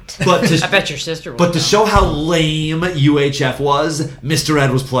not. But I bet your sister would. But to show how lame UHF was, Mr.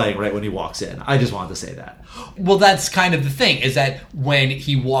 Ed was playing right when he walks in. I just wanted to say that. Well, that's kind of the thing, is that when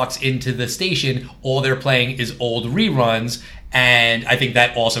he walks into the station, all they're playing is old reruns, and I think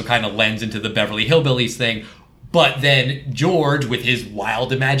that also kind of lends into the Beverly Hillbillies thing. But then George, with his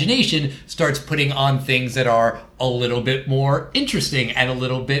wild imagination, starts putting on things that are a little bit more interesting and a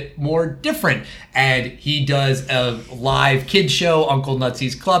little bit more different. And he does a live kids show, Uncle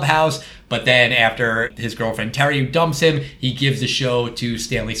Nutsy's Clubhouse. But then after his girlfriend Terry dumps him, he gives the show to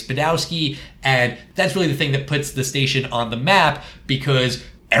Stanley Spadowski. And that's really the thing that puts the station on the map, because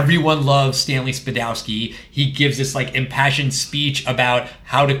everyone loves Stanley Spadowski. He gives this like impassioned speech about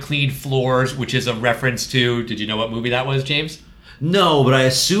how to clean floors, which is a reference to, did you know what movie that was, James? No, but I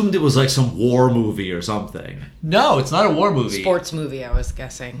assumed it was like some war movie or something. No, it's not a war movie. Sports movie, I was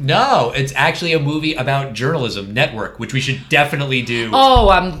guessing. No, it's actually a movie about journalism, Network, which we should definitely do. Oh,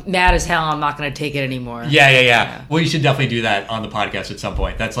 I'm mad as hell. I'm not going to take it anymore. Yeah. Well, you should definitely do that on the podcast at some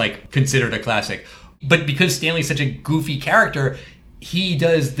point. That's like considered a classic. But because Stanley's such a goofy character, he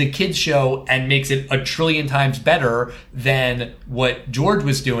does the kids show and makes it a trillion times better than what George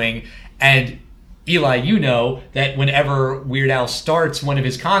was doing. And Eli, you know that whenever Weird Al starts one of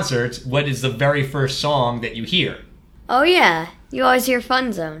his concerts, what is the very first song that you hear? Oh yeah, you always hear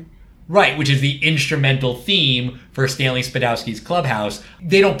Fun Zone. Right, which is the instrumental theme for Stanley Spadowski's Clubhouse.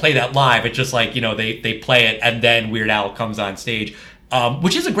 They don't play that live. It's just like, they play it and then Weird Al comes on stage,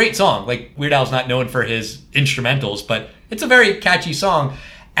 which is a great song. Like, Weird Al's not known for his instrumentals, but it's a very catchy song.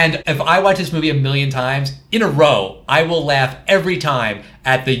 And if I watch this movie a million times in a row, I will laugh every time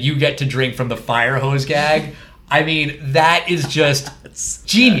at the "you get to drink from the fire hose" gag. I mean, that is just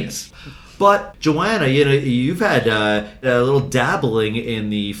genius. But Joanna, you've had a little dabbling in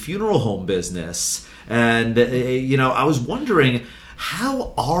the funeral home business, and I was wondering,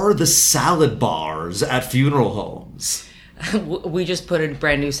 how are the salad bars at funeral homes? We just put a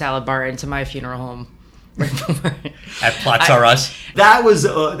brand new salad bar into my funeral home. At Plots R Us. That was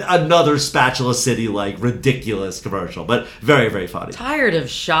another Spatula City ridiculous commercial, but very, very funny. Tired of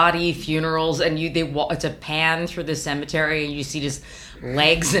shoddy funerals, and it's a pan through the cemetery, and you see just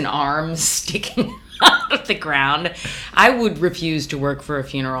legs and arms sticking out of the ground. I would refuse to work for a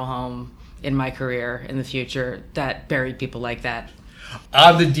funeral home in my career in the future that buried people like that.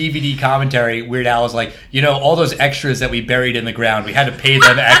 On the DVD commentary, Weird Al was like, all those extras that we buried in the ground, we had to pay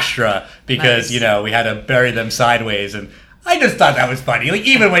them extra because, nice. We had to bury them sideways. And I just thought that was funny.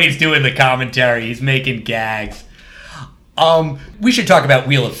 Even when he's doing the commentary, he's making gags. We should talk about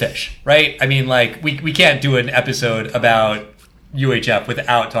Wheel of Fish, right? I mean, like, we can't do an episode about UHF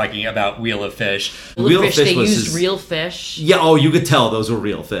without talking about Wheel of Fish. Wheel of Fish, they used real fish. Yeah, oh, you could tell those were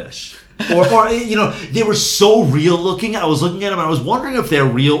real fish. Or, you know, they were so real looking. I was looking at them and I was wondering if they're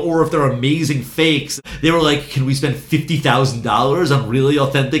real or if they're amazing fakes. They were like, can we spend $50,000 on really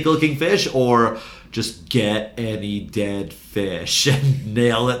authentic looking fish? Or just get any dead fish and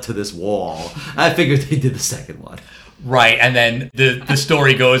nail it to this wall? I figured they did the second one. Right, and then the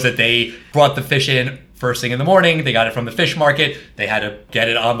story goes that they brought the fish in first thing in the morning. They got it from the fish market. They had to get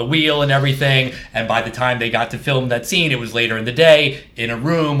it on the wheel and everything. And by the time they got to film that scene, it was later in the day in a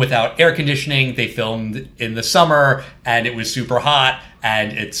room without air conditioning. They filmed in the summer and it was super hot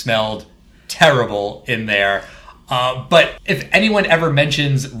and it smelled terrible in there. But if anyone ever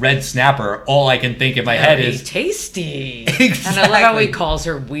mentions red snapper, all I can think in my head is tasty. Exactly. And I love how he calls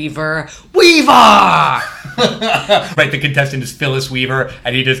her Weaver. Weaver! Right, the contestant is Phyllis Weaver,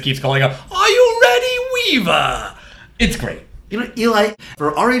 and he just keeps calling her, "Are you ready, Weaver?" It's great. You know, Eli,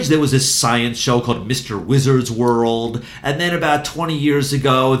 for our age, there was this science show called Mr. Wizard's World. And then about 20 years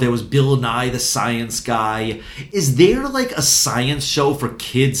ago, there was Bill Nye, the Science Guy. Is there, like, a science show for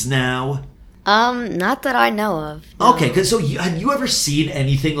kids now? Not that I know of. No. Okay, because had you ever seen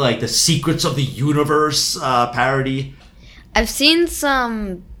anything like the Secrets of the Universe parody? I've seen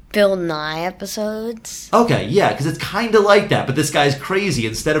some Bill Nye episodes. Okay, yeah, because it's kind of like that, but this guy's crazy.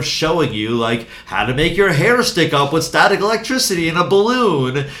 Instead of showing you, like, how to make your hair stick up with static electricity in a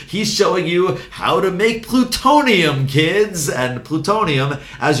balloon, he's showing you how to make plutonium, kids. And plutonium,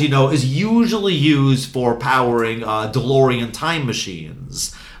 as you know, is usually used for powering DeLorean time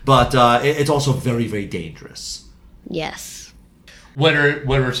machines. But it's also very, very dangerous. Yes. What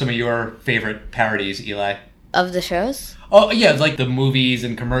are some of your favorite parodies, Eli? Of the shows? Oh, yeah, like the movies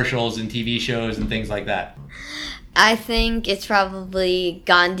and commercials and TV shows and things like that. I think it's probably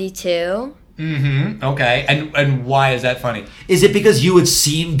Gandhi 2. Mm-hmm. Okay. And why is that funny? Is it because you had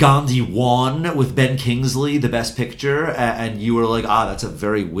seen Gandhi 1 with Ben Kingsley, the Best Picture, and you were like, that's a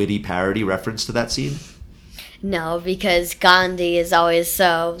very witty parody reference to that scene? No, because Gandhi is always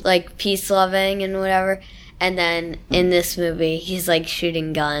so, like, peace-loving and whatever. And then in this movie, he's, like,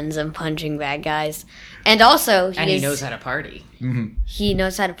 shooting guns and punching bad guys. And also... he knows how to party. Mm-hmm. He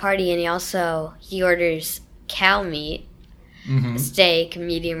knows how to party, and he orders cow meat, steak,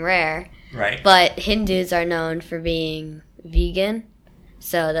 medium rare. Right. But Hindus are known for being vegan.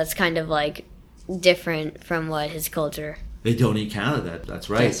 So that's kind of, like, different from what his culture... They don't eat cow. That's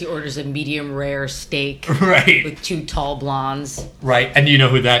right. Yes, he orders a medium rare steak right. with 2 tall blondes. Right, and you know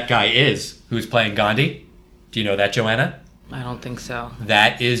who that guy is, who's playing Gandhi? Do you know that, Joanna? I don't think so.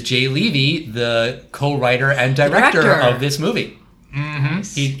 That is Jay Levy, the co-writer and director of this movie. Mm-hmm.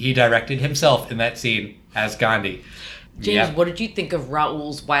 Nice. He directed himself in that scene as Gandhi. James, what did you think of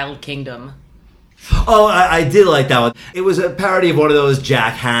Raoul's Wild Kingdom? Oh, I did like that one. It was a parody of one of those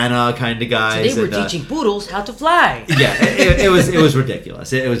Jack Hanna kind of guys. So they were teaching poodles how to fly. Yeah, it was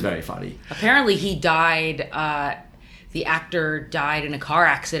ridiculous. It was very funny. Apparently he died, the actor died in a car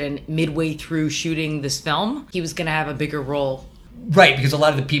accident midway through shooting this film. He was going to have a bigger role. Right, because a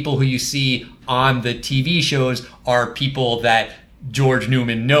lot of the people who you see on the TV shows are people that George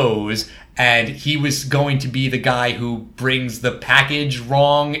Newman knows, and he was going to be the guy who brings the package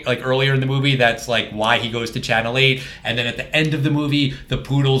wrong, like earlier in the movie. That's like why he goes to Channel 8. And then at the end of the movie, the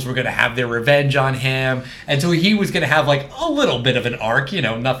poodles were going to have their revenge on him. And so he was going to have like a little bit of an arc,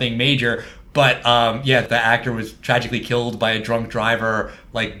 nothing major. But the actor was tragically killed by a drunk driver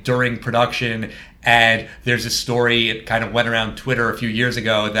like during production. And there's a story, it kind of went around Twitter a few years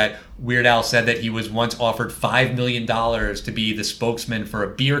ago, that Weird Al said that he was once offered $5 million to be the spokesman for a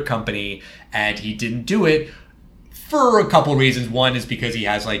beer company, and he didn't do it for a couple reasons. One is because he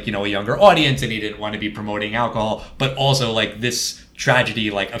has a younger audience and he didn't want to be promoting alcohol, but also this tragedy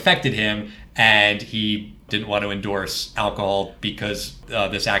affected him and he didn't want to endorse alcohol because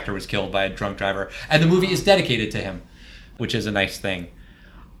this actor was killed by a drunk driver. And the movie is dedicated to him, which is a nice thing.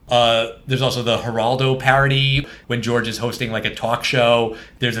 There's also the Geraldo parody when George is hosting a talk show.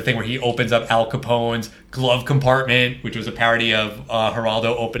 There's a thing where he opens up Al Capone's glove compartment, which was a parody of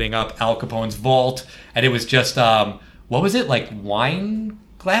Geraldo opening up Al Capone's vault. And it was just, what was it? Wine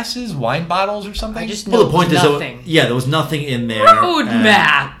glasses, wine bottles or something? I just know the point nothing. Is, there was nothing in there. Road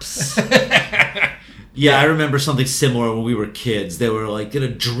maps! Yeah, I remember something similar when we were kids. They were going to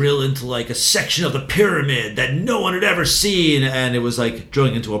drill into a section of the pyramid that no one had ever seen, and it was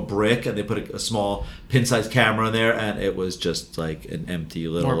drilling into a brick, and they put a small pin-sized camera in there, and it was just an empty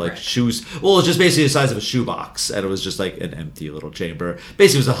little shoes. Well, it was just basically the size of a shoebox, and it was just an empty little chamber.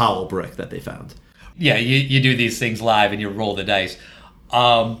 Basically, it was a hollow brick that they found. Yeah, you do these things live and you roll the dice.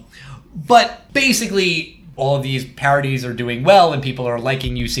 But basically, all of these parodies are doing well and people are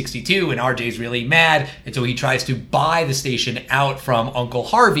liking U62 and RJ's really mad. And so he tries to buy the station out from Uncle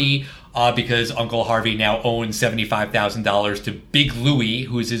Harvey because Uncle Harvey now owns $75,000 to Big Louie,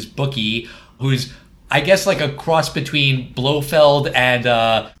 who's his bookie, who's, I guess, like a cross between Blofeld and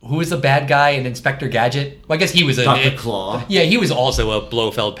who was the bad guy in Inspector Gadget? Well, I guess he was Dr. Claw. Yeah, he was also a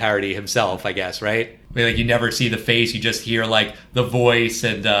Blofeld parody himself, I guess, right? I mean, like, you never see the face, you just hear, like, the voice,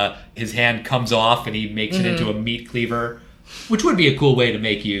 and his hand comes off, and he makes it into a meat cleaver, which would be a cool way to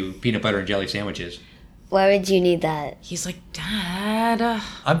make you peanut butter and jelly sandwiches. Why would you need that? He's like, Dad.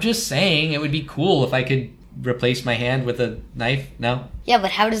 I'm just saying, it would be cool if I could replace my hand with a knife. No? Yeah,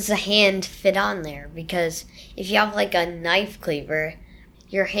 but how does the hand fit on there? Because if you have, like, a knife cleaver,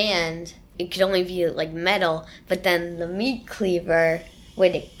 your hand, it could only be, like, metal, but then the meat cleaver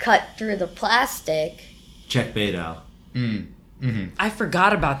would cut through the plastic. Check Beto. I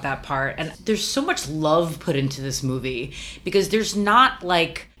forgot about that part. And there's so much love put into this movie because there's not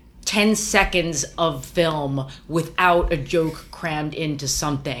like 10 seconds of film without a joke crammed into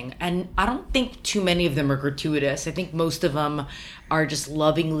something. And I don't think too many of them are gratuitous. I think most of them are just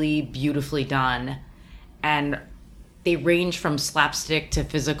lovingly, beautifully done. And they range from slapstick to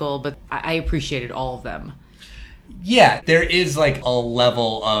physical, but I appreciated all of them. Yeah, there is, like, a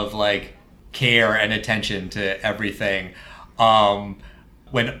level of, like, care and attention to everything.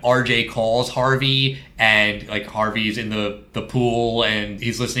 When RJ calls Harvey and, like, Harvey's in the pool and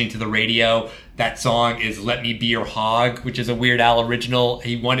he's listening to the radio, that song is Let Me Be Your Hog, which is a Weird Al original.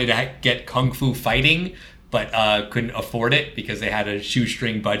 He wanted to get Kung Fu Fighting, but couldn't afford it because they had a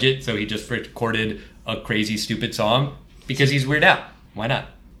shoestring budget, so he just recorded a crazy, stupid song because he's Weird Al. Why not?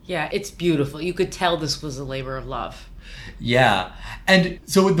 Yeah, it's beautiful. You could tell this was a labor of love. Yeah. And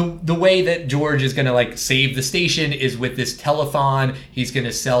so the way that George is going to, like, save the station is with this telethon. He's going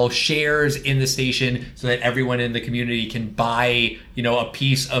to sell shares in the station so that everyone in the community can buy, you know, a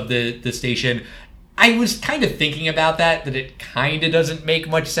piece of the station. I was kind of thinking about that it kind of doesn't make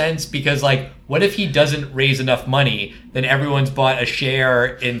much sense because, like, what if he doesn't raise enough money? Then everyone's bought a share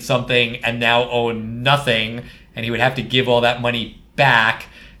in something and now own nothing, and he would have to give all that money back.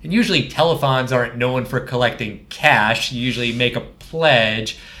 And usually telethons aren't known for collecting cash. You usually make a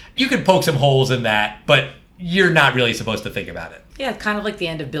pledge. You could poke some holes in that, but you're not really supposed to think about it. Yeah, kind of like the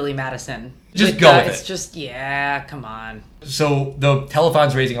end of Billy Madison. Just go with it. It's just, yeah, come on. So the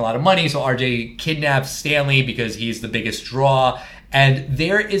telethon's raising a lot of money, so RJ kidnaps Stanley because he's the biggest draw. And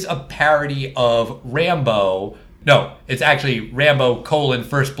there is a parody of Rambo. No, it's actually Rambo: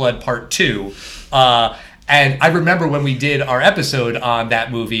 First Blood Part 2. And I remember when we did our episode on that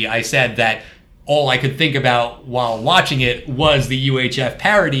movie, I said that all I could think about while watching it was the UHF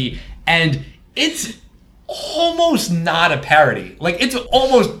parody, and it's almost not a parody. Like, it's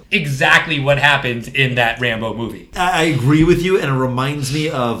almost exactly what happens in that Rambo movie. I agree with you, and it reminds me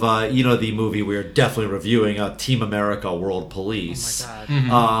of, the movie we're definitely reviewing, Team America: World Police. Oh, my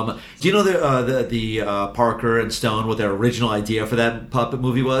God. Do you know the Parker and Stone, what their original idea for that puppet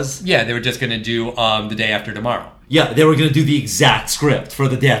movie was? Yeah, they were just going to do The Day After Tomorrow. Yeah, they were going to do the exact script for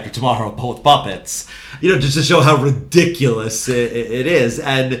The Day After Tomorrow, both puppets. Just to show how ridiculous it is.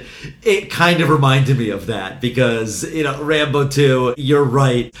 And it kind of reminded me of that because, Rambo 2, you're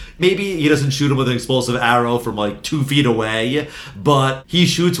right. Maybe he doesn't shoot him with an explosive arrow from like 2 feet away, but he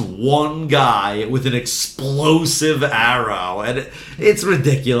shoots one guy with an explosive arrow. And it's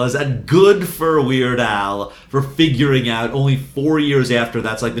ridiculous. And good for Weird Al for figuring out only 4 years after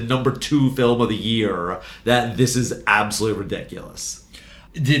that's like the number 2 film of the year that this is absolutely ridiculous.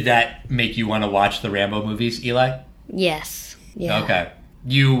 Did that make you want to watch the Rambo movies, Eli? Yes. Yeah. Okay.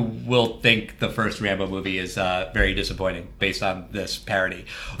 You will think the first Rambo movie is very disappointing based on this parody.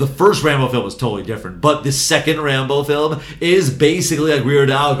 The first Rambo film was totally different, but the second Rambo film is basically like Weird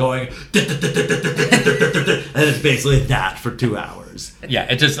Al going and it's basically that for 2 hours. Yeah,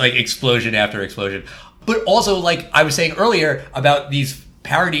 it's just like explosion after explosion. But also, like I was saying earlier about these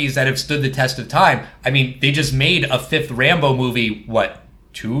parodies that have stood the test of time. I mean, they just made a 5th Rambo movie,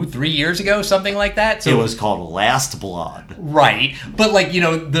 2-3 years ago, something like that? So, it was called Last Blood. Right. But, like,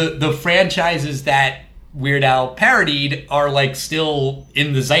 the franchises that Weird Al parodied are, like, still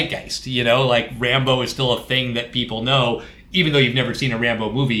in the zeitgeist, Like, Rambo is still a thing that people know. Even though you've never seen a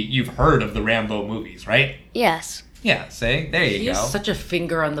Rambo movie, you've heard of the Rambo movies, right? Yes. Yeah, see? There you go. He has such a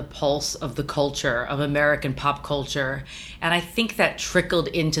finger on the pulse of the culture, of American pop culture. And I think that trickled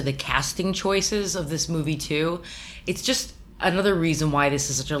into the casting choices of this movie, too. It's just another reason why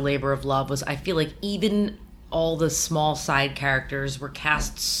this is such a labor of love was I feel like even all the small side characters were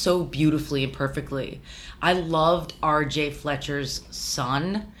cast so beautifully and perfectly. I loved R.J. Fletcher's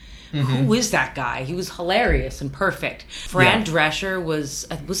son. Who is that guy? He was hilarious and perfect. Fran Drescher was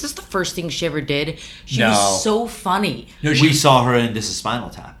this the first thing she ever did? She was so funny. No, we saw her in This Is Spinal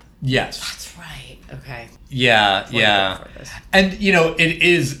Tap. Yes. That's right. Okay. Yeah. And, you know, it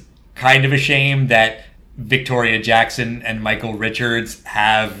is kind of a shame that Victoria Jackson and Michael Richards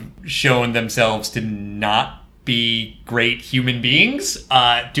have shown themselves to not be great human beings,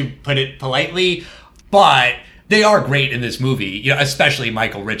 to put it politely. But they are great in this movie, you know, especially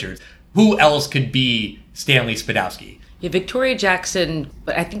Michael Richards. Who else could be Stanley Spadowski? Yeah, Victoria Jackson,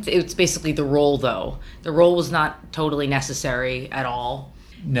 but I think it's basically the role, though. The role was not totally necessary at all.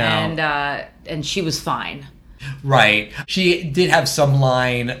 No. And she was fine. Right. She did have some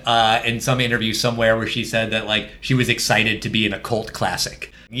line in some interview somewhere where she said that, like, she was excited to be in a cult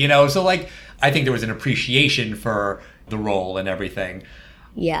classic. You know, so, like, I think there was an appreciation for the role and everything.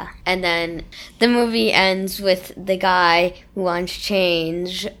 Yeah. And then the movie ends with the guy who wants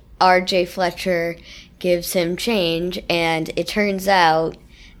change. R.J. Fletcher gives him change, and it turns out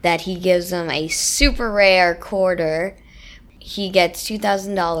that he gives him a super rare quarter. He gets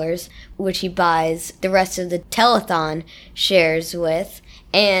 $2,000, which he buys the rest of the telethon shares with,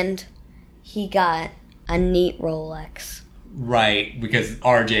 and he got a neat Rolex. Right, because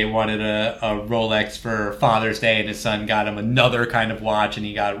RJ wanted a Rolex for Father's Day, and his son got him another kind of watch, and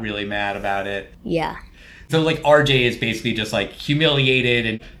he got really mad about it. Yeah. So, like, RJ is basically just, like, humiliated,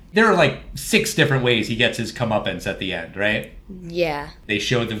 and there are, like, 6 different ways he gets his comeuppance at the end, right? Yeah. They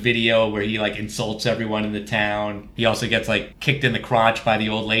show the video where he, like, insults everyone in the town. He also gets, like, kicked in the crotch by the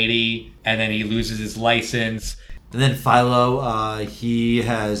old lady, and then he loses his license. And then Philo, he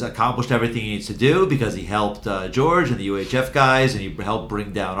has accomplished everything he needs to do because he helped George and the UHF guys, and he helped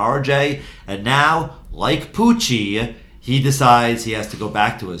bring down RJ. And now, like Poochie, he decides he has to go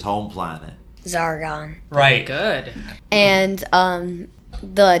back to his home planet. Zargon. Right. Good. And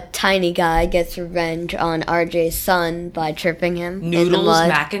the tiny guy gets revenge on RJ's son by tripping him in the Noodles mud.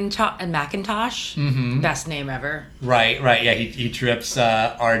 Macintosh. Best name ever. Right. Yeah, he trips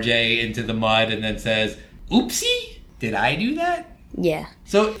RJ into the mud and then says, "Oopsie, did I do that?" Yeah.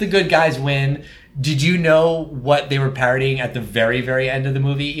 So the good guys win. Did you know what they were parodying at the very, very end of the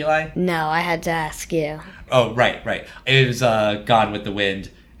movie, Eli? No, I had to ask you. Oh, right. It was Gone with the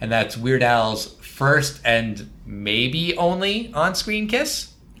Wind, and that's Weird Al's first and maybe only on-screen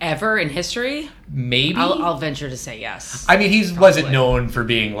kiss? Ever in history? Maybe? I'll venture to say yes. I mean, he wasn't known for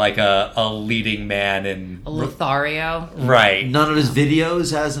being like a leading man in... A Lothario? Right. None of his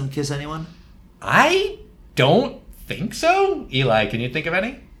videos has him kiss anyone? I don't think so. Eli, can you think of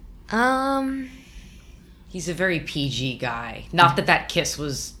any? He's a very PG guy. Not that kiss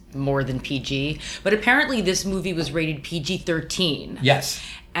was more than PG, but apparently this movie was rated PG-13. Yes.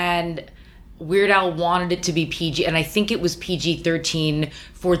 And Weird Al wanted it to be PG, and I think it was PG-13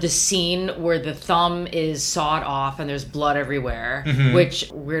 for the scene where the thumb is sawed off and there's blood everywhere, which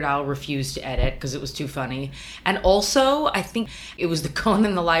Weird Al refused to edit because it was too funny. And also, I think it was the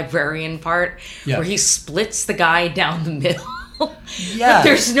Conan the Librarian part where he splits the guy down the middle. Yeah. But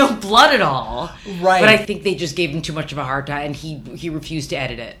there's no blood at all. Right. But I think they just gave him too much of a hard time, and he refused to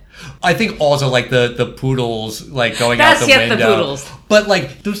edit it. I think also, like, the poodles, like, going out the window. The poodles. But,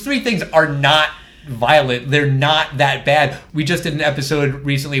 like, those 3 things are not violent. They're not that bad. We just did an episode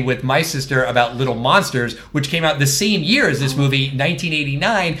recently with my sister about Little Monsters, which came out the same year as this movie,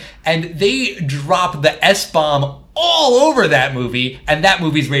 1989, and they dropped the S-bomb all over that movie, and that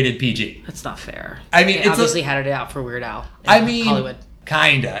movie's rated PG. That's not fair. I mean, they obviously had it out for Weird Al. Hollywood.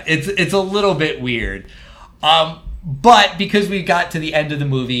 Kinda. It's a little bit weird. But because we got to the end of the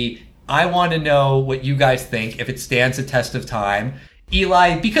movie, I want to know what you guys think, if it stands the test of time.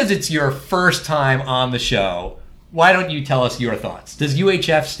 Eli, because it's your first time on the show, why don't you tell us your thoughts? Does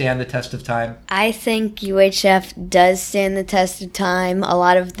UHF stand the test of time? I think UHF does stand the test of time. A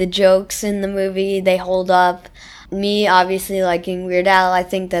lot of the jokes in the movie, they hold up. Me, obviously, liking Weird Al, I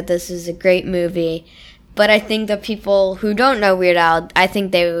think that this is a great movie. But I think the people who don't know Weird Al, I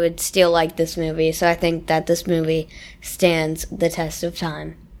think they would still like this movie. So I think that this movie stands the test of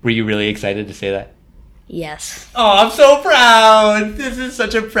time. Were you really excited to say that? Yes. Oh, I'm so proud. This is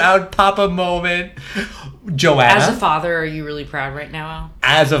such a proud Papa moment. Joanna? As a father, are you really proud right now, Al?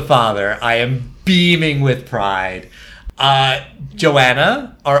 As a father, I am beaming with pride.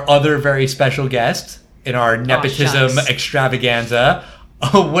 Joanna, our other very special guest in our nepotism extravaganza,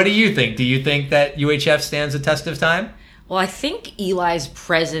 what do you think? Do you think that UHF stands the test of time? Well, I think Eli's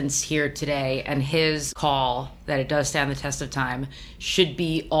presence here today and his call that it does stand the test of time should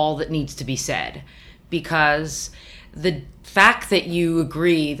be all that needs to be said. because the fact that you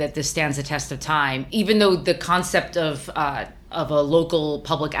agree that this stands the test of time, even though the concept of a local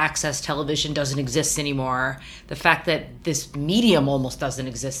public access television doesn't exist anymore, the fact that this medium almost doesn't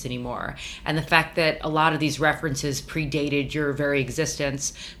exist anymore, and the fact that a lot of these references predated your very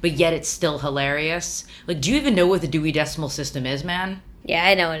existence, but yet it's still hilarious. Like, do you even know what the Dewey Decimal System is, man? Yeah,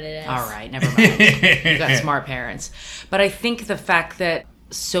 I know what it is. All right, never mind. You got smart parents. But I think the fact that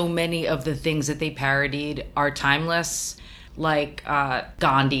so many of the things that they parodied are timeless, like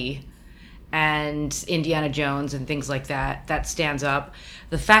Gandhi and Indiana Jones and things like that, that stands up.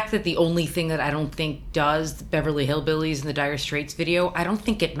 The fact that the only thing that I don't think does the Beverly Hillbillies and the Dire Straits video, I don't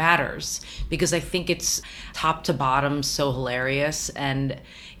think it matters, because I think it's top to bottom so hilarious. And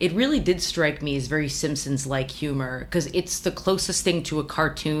it really did strike me as very Simpsons-like humor, because it's the closest thing to a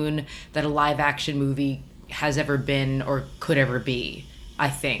cartoon that a live-action movie has ever been or could ever be, I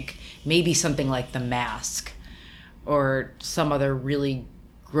think. Maybe something like The Mask or some other really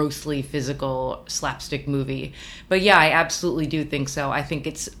grossly physical slapstick movie. But yeah, I absolutely do think so. I think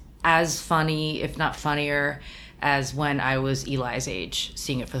it's as funny, if not funnier, as when I was Eli's age,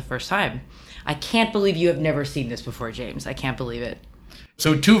 seeing it for the first time. I can't believe you have never seen this before, James. I can't believe it.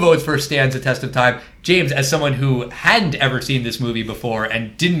 So 2 votes for Stands the Test of Time. James, as someone who hadn't ever seen this movie before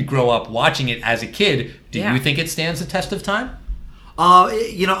and didn't grow up watching it as a kid, do you think it stands the test of time?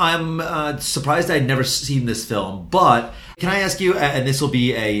 I'm surprised I'd never seen this film, but can I ask you, and this will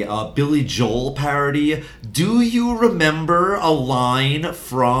be a Billy Joel parody, do you remember a line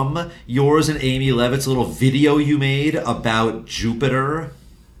from yours and Amy Levitt's little video you made about Jupiter?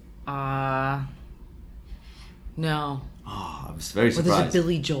 No. Oh, I was very surprised. What is it,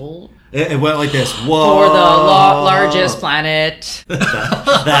 Billy Joel? It went like this. Whoa. For the largest planet.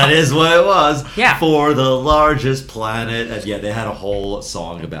 That is what it was. Yeah. For the largest planet. And yeah, they had a whole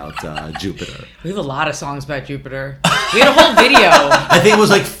song about Jupiter. We have a lot of songs about Jupiter. We had a whole video. I think it was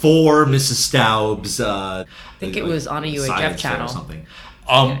like for Mrs. Staub's. I think it was on a UHF channel. Or something.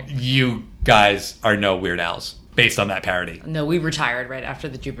 You guys are no Weird Al's based on that parody. No, we retired right after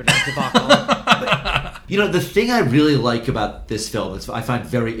the Jupiter debacle. The thing I really like about this film, I find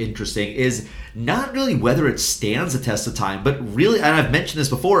very interesting, is not really whether it stands the test of time, but really, and I've mentioned this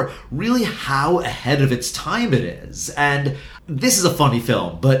before, really how ahead of its time it is. And this is a funny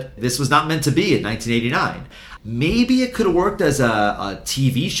film, but this was not meant to be in 1989. Maybe it could have worked as a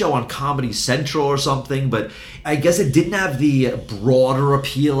TV show on Comedy Central or something, but I guess it didn't have the broader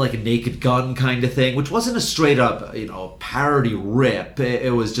appeal like a Naked Gun kind of thing, which wasn't a straight up, parody rip.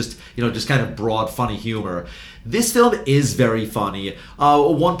 It was just, just kind of broad, funny humor. This film is very funny.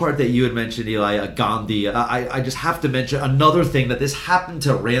 One part that you had mentioned, Eli, Gandhi, I just have to mention another thing that this happened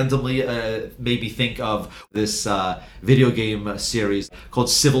to randomly make me think of this video game series called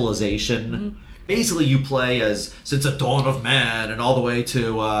Civilization. Mm-hmm. Basically, you play as, since the dawn of man and all the way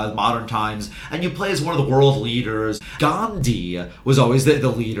to modern times, and you play as one of the world leaders. Gandhi was always the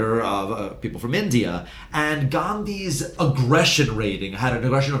leader of people from India, and Gandhi's aggression rating had an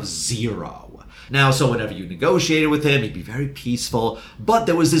aggression of 0. Now, so whenever you negotiated with him, he'd be very peaceful, but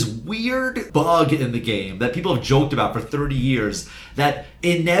there was this weird bug in the game that people have joked about for 30 years, that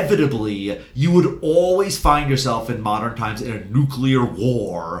inevitably you would always find yourself in modern times in a nuclear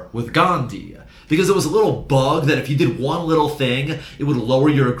war with Gandhi. Because it was a little bug that if you did one little thing, it would lower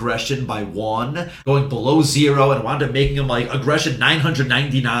your aggression by 1, going below 0, and it wound up making him like aggression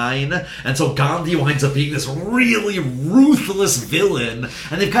 999. And so Gandhi winds up being this really ruthless villain.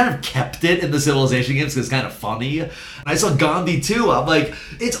 And they've kind of kept it in the Civilization games because it's kind of funny. And I saw Gandhi too. I'm like,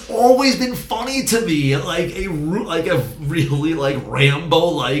 it's always been funny to me, like a really like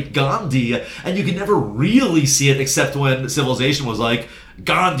Rambo-like Gandhi. And you can never really see it except when Civilization was like,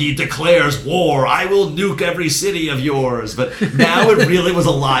 Gandhi declares war. I will nuke every city of yours. But now it really was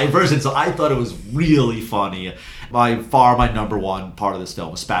a live version, so I thought it was really funny. By far, my number one part of this film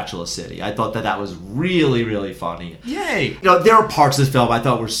was Spatula City. I thought that was really, really funny. Yay! There are parts of this film I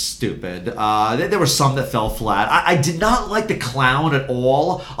thought were stupid. There were some that fell flat. I did not like the clown at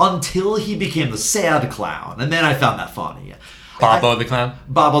all until he became the sad clown, and then I found that funny. Bobo the Clown?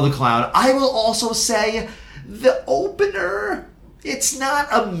 Bobo the Clown. I will also say the opener, it's not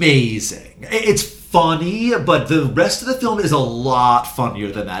amazing. It's funny, but the rest of the film is a lot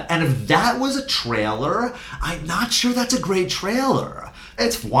funnier than that. And if that was a trailer, I'm not sure that's a great trailer.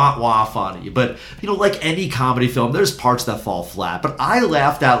 It's wah-wah funny, but, like any comedy film, there's parts that fall flat. But I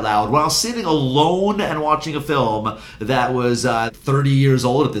laughed out loud when I was sitting alone and watching a film that was 30 years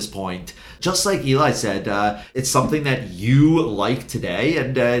old at this point. Just like Eli said, it's something that you like today,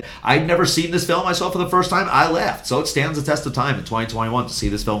 and I'd never seen this film. I saw it for the first time. I laughed, so it stands the test of time in 2021 to see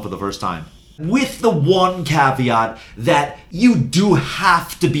this film for the first time. with the one caveat that you do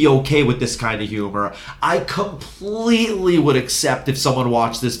have to be okay with this kind of humor. I completely would accept if someone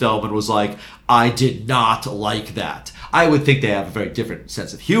watched this film and was like, I did not like that. I would think they have a very different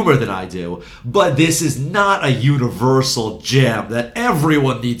sense of humor than I do, but this is not a universal gem that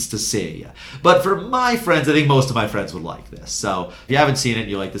everyone needs to see. But for my friends, I think most of my friends would like this. So if you haven't seen it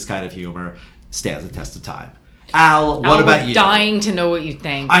and you like this kind of humor, stands the test of time. Al, what about you? I'm dying to know what you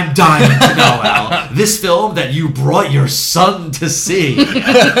think. I'm dying to know, Al. This film that you brought your son to see,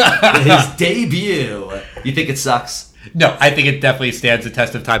 his debut, you think it sucks? No, I think it definitely stands the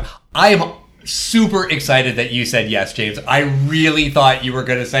test of time. I am super excited that you said yes, James. I really thought you were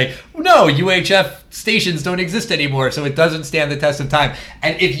going to say, no, UHF stations don't exist anymore, so it doesn't stand the test of time.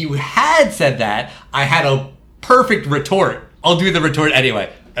 And if you had said that, I had a perfect retort. I'll do the retort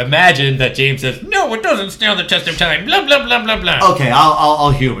anyway. Imagine that James says, no, it doesn't stand the test of time, blah, blah, blah, blah, blah. Okay,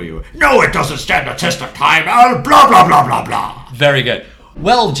 I'll humor you. No, it doesn't stand the test of time, blah, blah, blah, blah, blah. Very good.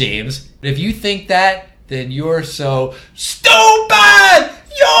 Well, James, if you think that, then you're so stupid!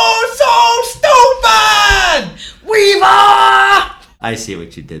 You're so stupid! Weaver! I see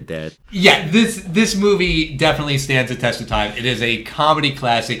what you did there. Yeah, this movie definitely stands the test of time. It is a comedy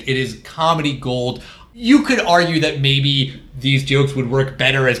classic. It is comedy gold. You could argue that maybe these jokes would work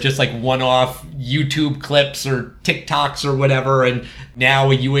better as just like one-off YouTube clips or TikToks or whatever, and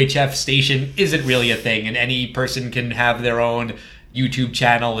now a UHF station isn't really a thing, and any person can have their own YouTube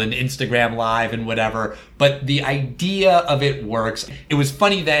channel and Instagram Live and whatever, but the idea of it works. It was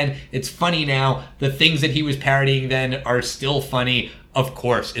funny then, it's funny now. The things that he was parodying then are still funny. Of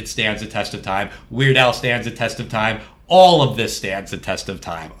course, it stands the test of time. Weird Al stands the test of time. All of this stands the test of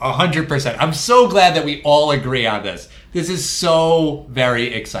time. 100%. I'm so glad that we all agree on this. This is so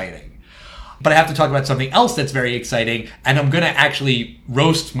very exciting. But I have to talk about something else that's very exciting, and I'm going to actually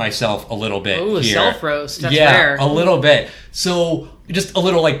roast myself a little bit Ooh, here. self-roast. That's yeah, rare. A little bit. So just a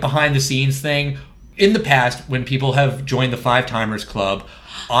little like behind-the-scenes thing. In the past, when people have joined the Five Timers Club,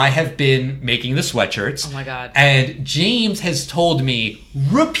 I have been making the sweatshirts. Oh my God. And James has told me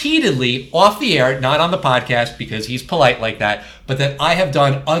repeatedly off the air, not on the podcast because he's polite like that, but that I have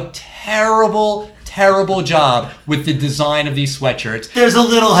done a terrible job with the design of these sweatshirts. There's a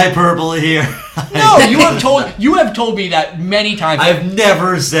little hyperbole here. No, you have told me that many times. I've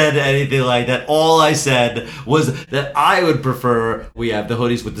never said anything like that. All I said was that I would prefer we have the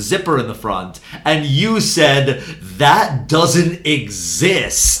hoodies with the zipper in the front, and you said that doesn't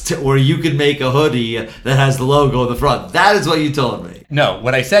exist, where you can make a hoodie that has the logo in the front. That is what you told me. No,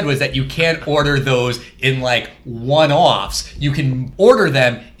 what I said was that you can't order those in like one-offs. You can order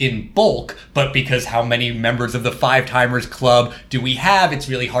them in bulk, but because how many members of the Five Timers Club do we have, it's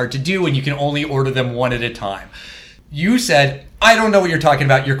really hard to do, and you can only order them one at a time. You said, I don't know what you're talking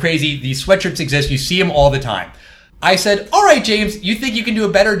about. You're crazy. These sweatshirts exist. You see them all the time. I said, all right, James, you think you can do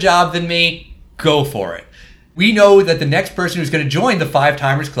a better job than me? Go for it. We know that the next person who's going to join the Five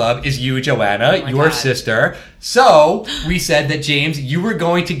Timers Club is you, Joanna, your sister. So we said that, James, you were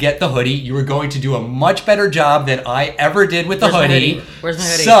going to get the hoodie. You were going to do a much better job than I ever did with the hoodie. Where's my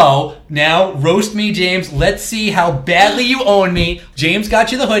hoodie? So now roast me, James. Let's see how badly you own me. James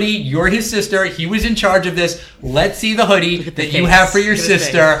got you the hoodie. You're his sister. He was in charge of this. Let's see the hoodie that you have for your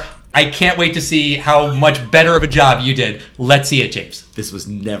sister. I can't wait to see how much better of a job you did. Let's see it, James. This was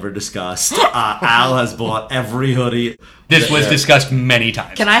never discussed. Al has bought every hoodie. This was discussed many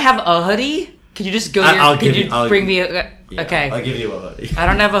times. Can I have a hoodie? Can you just go bring me a... Okay. I'll give you a hoodie. I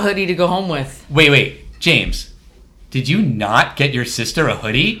don't have a hoodie to go home with. Wait. James, did you not get your sister a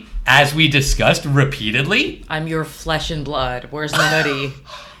hoodie, as we discussed repeatedly? I'm your flesh and blood. Where's my hoodie?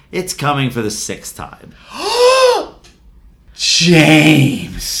 It's coming for the 6th time.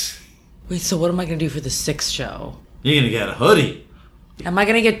 James! Wait, so what am I going to do for the 6th show? You're going to get a hoodie. Am I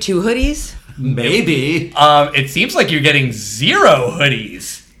going to get 2 hoodies? Maybe. It seems like you're getting 0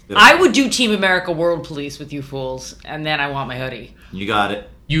 hoodies. I would do Team America World Police with you fools, and then I want my hoodie. You got it.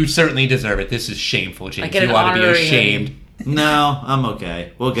 You certainly deserve it. This is shameful, James. I get You an ought to be honorary ashamed. hoodie. No, I'm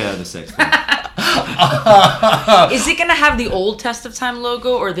okay. We'll get it the 6th time. Is it going to have the old Test of Time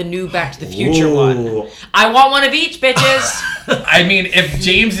logo or the new Back to the Future one? I want one of each, bitches. I mean, if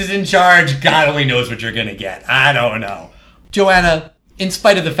James is in charge, God only knows what you're going to get. I don't know. Joanna, in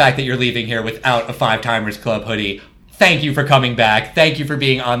spite of the fact that you're leaving here without a Five Timers Club hoodie, thank you for coming back. Thank you for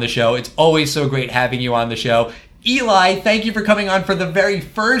being on the show. It's always so great having you on the show. Eli, thank you for coming on for the very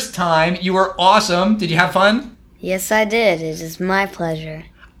first time. You were awesome. Did you have fun? Yes, I did. It is my pleasure.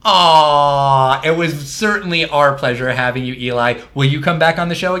 Aww, it was certainly our pleasure having you, Eli. Will you come back on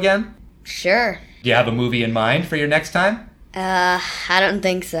the show again? Sure. Do you have a movie in mind for your next time? I don't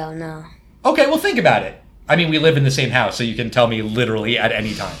think so, no. Okay, well, think about it. I mean, we live in the same house, so you can tell me literally at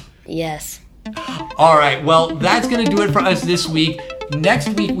any time. Yes. All right, well, that's going to do it for us this week. Next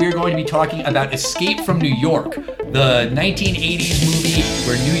week, we're going to be talking about Escape from New York, the 1980s movie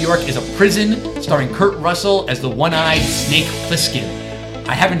where New York is a prison, starring Kurt Russell as the one-eyed Snake Plissken.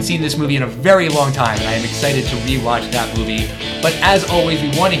 I haven't seen this movie in a very long time, and I am excited to rewatch that movie. But as always,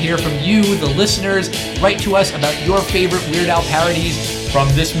 we want to hear from you, the listeners. Write to us about your favorite Weird Al parodies from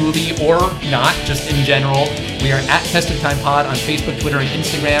this movie or not, just in general. We are at Test of Time Pod on Facebook, Twitter, and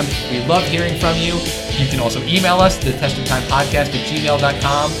Instagram. We love hearing from you. You can also email us, the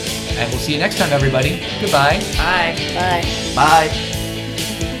testoftimepodcast@gmail.com. And we'll see you next time, everybody. Goodbye. Bye. Bye. Bye.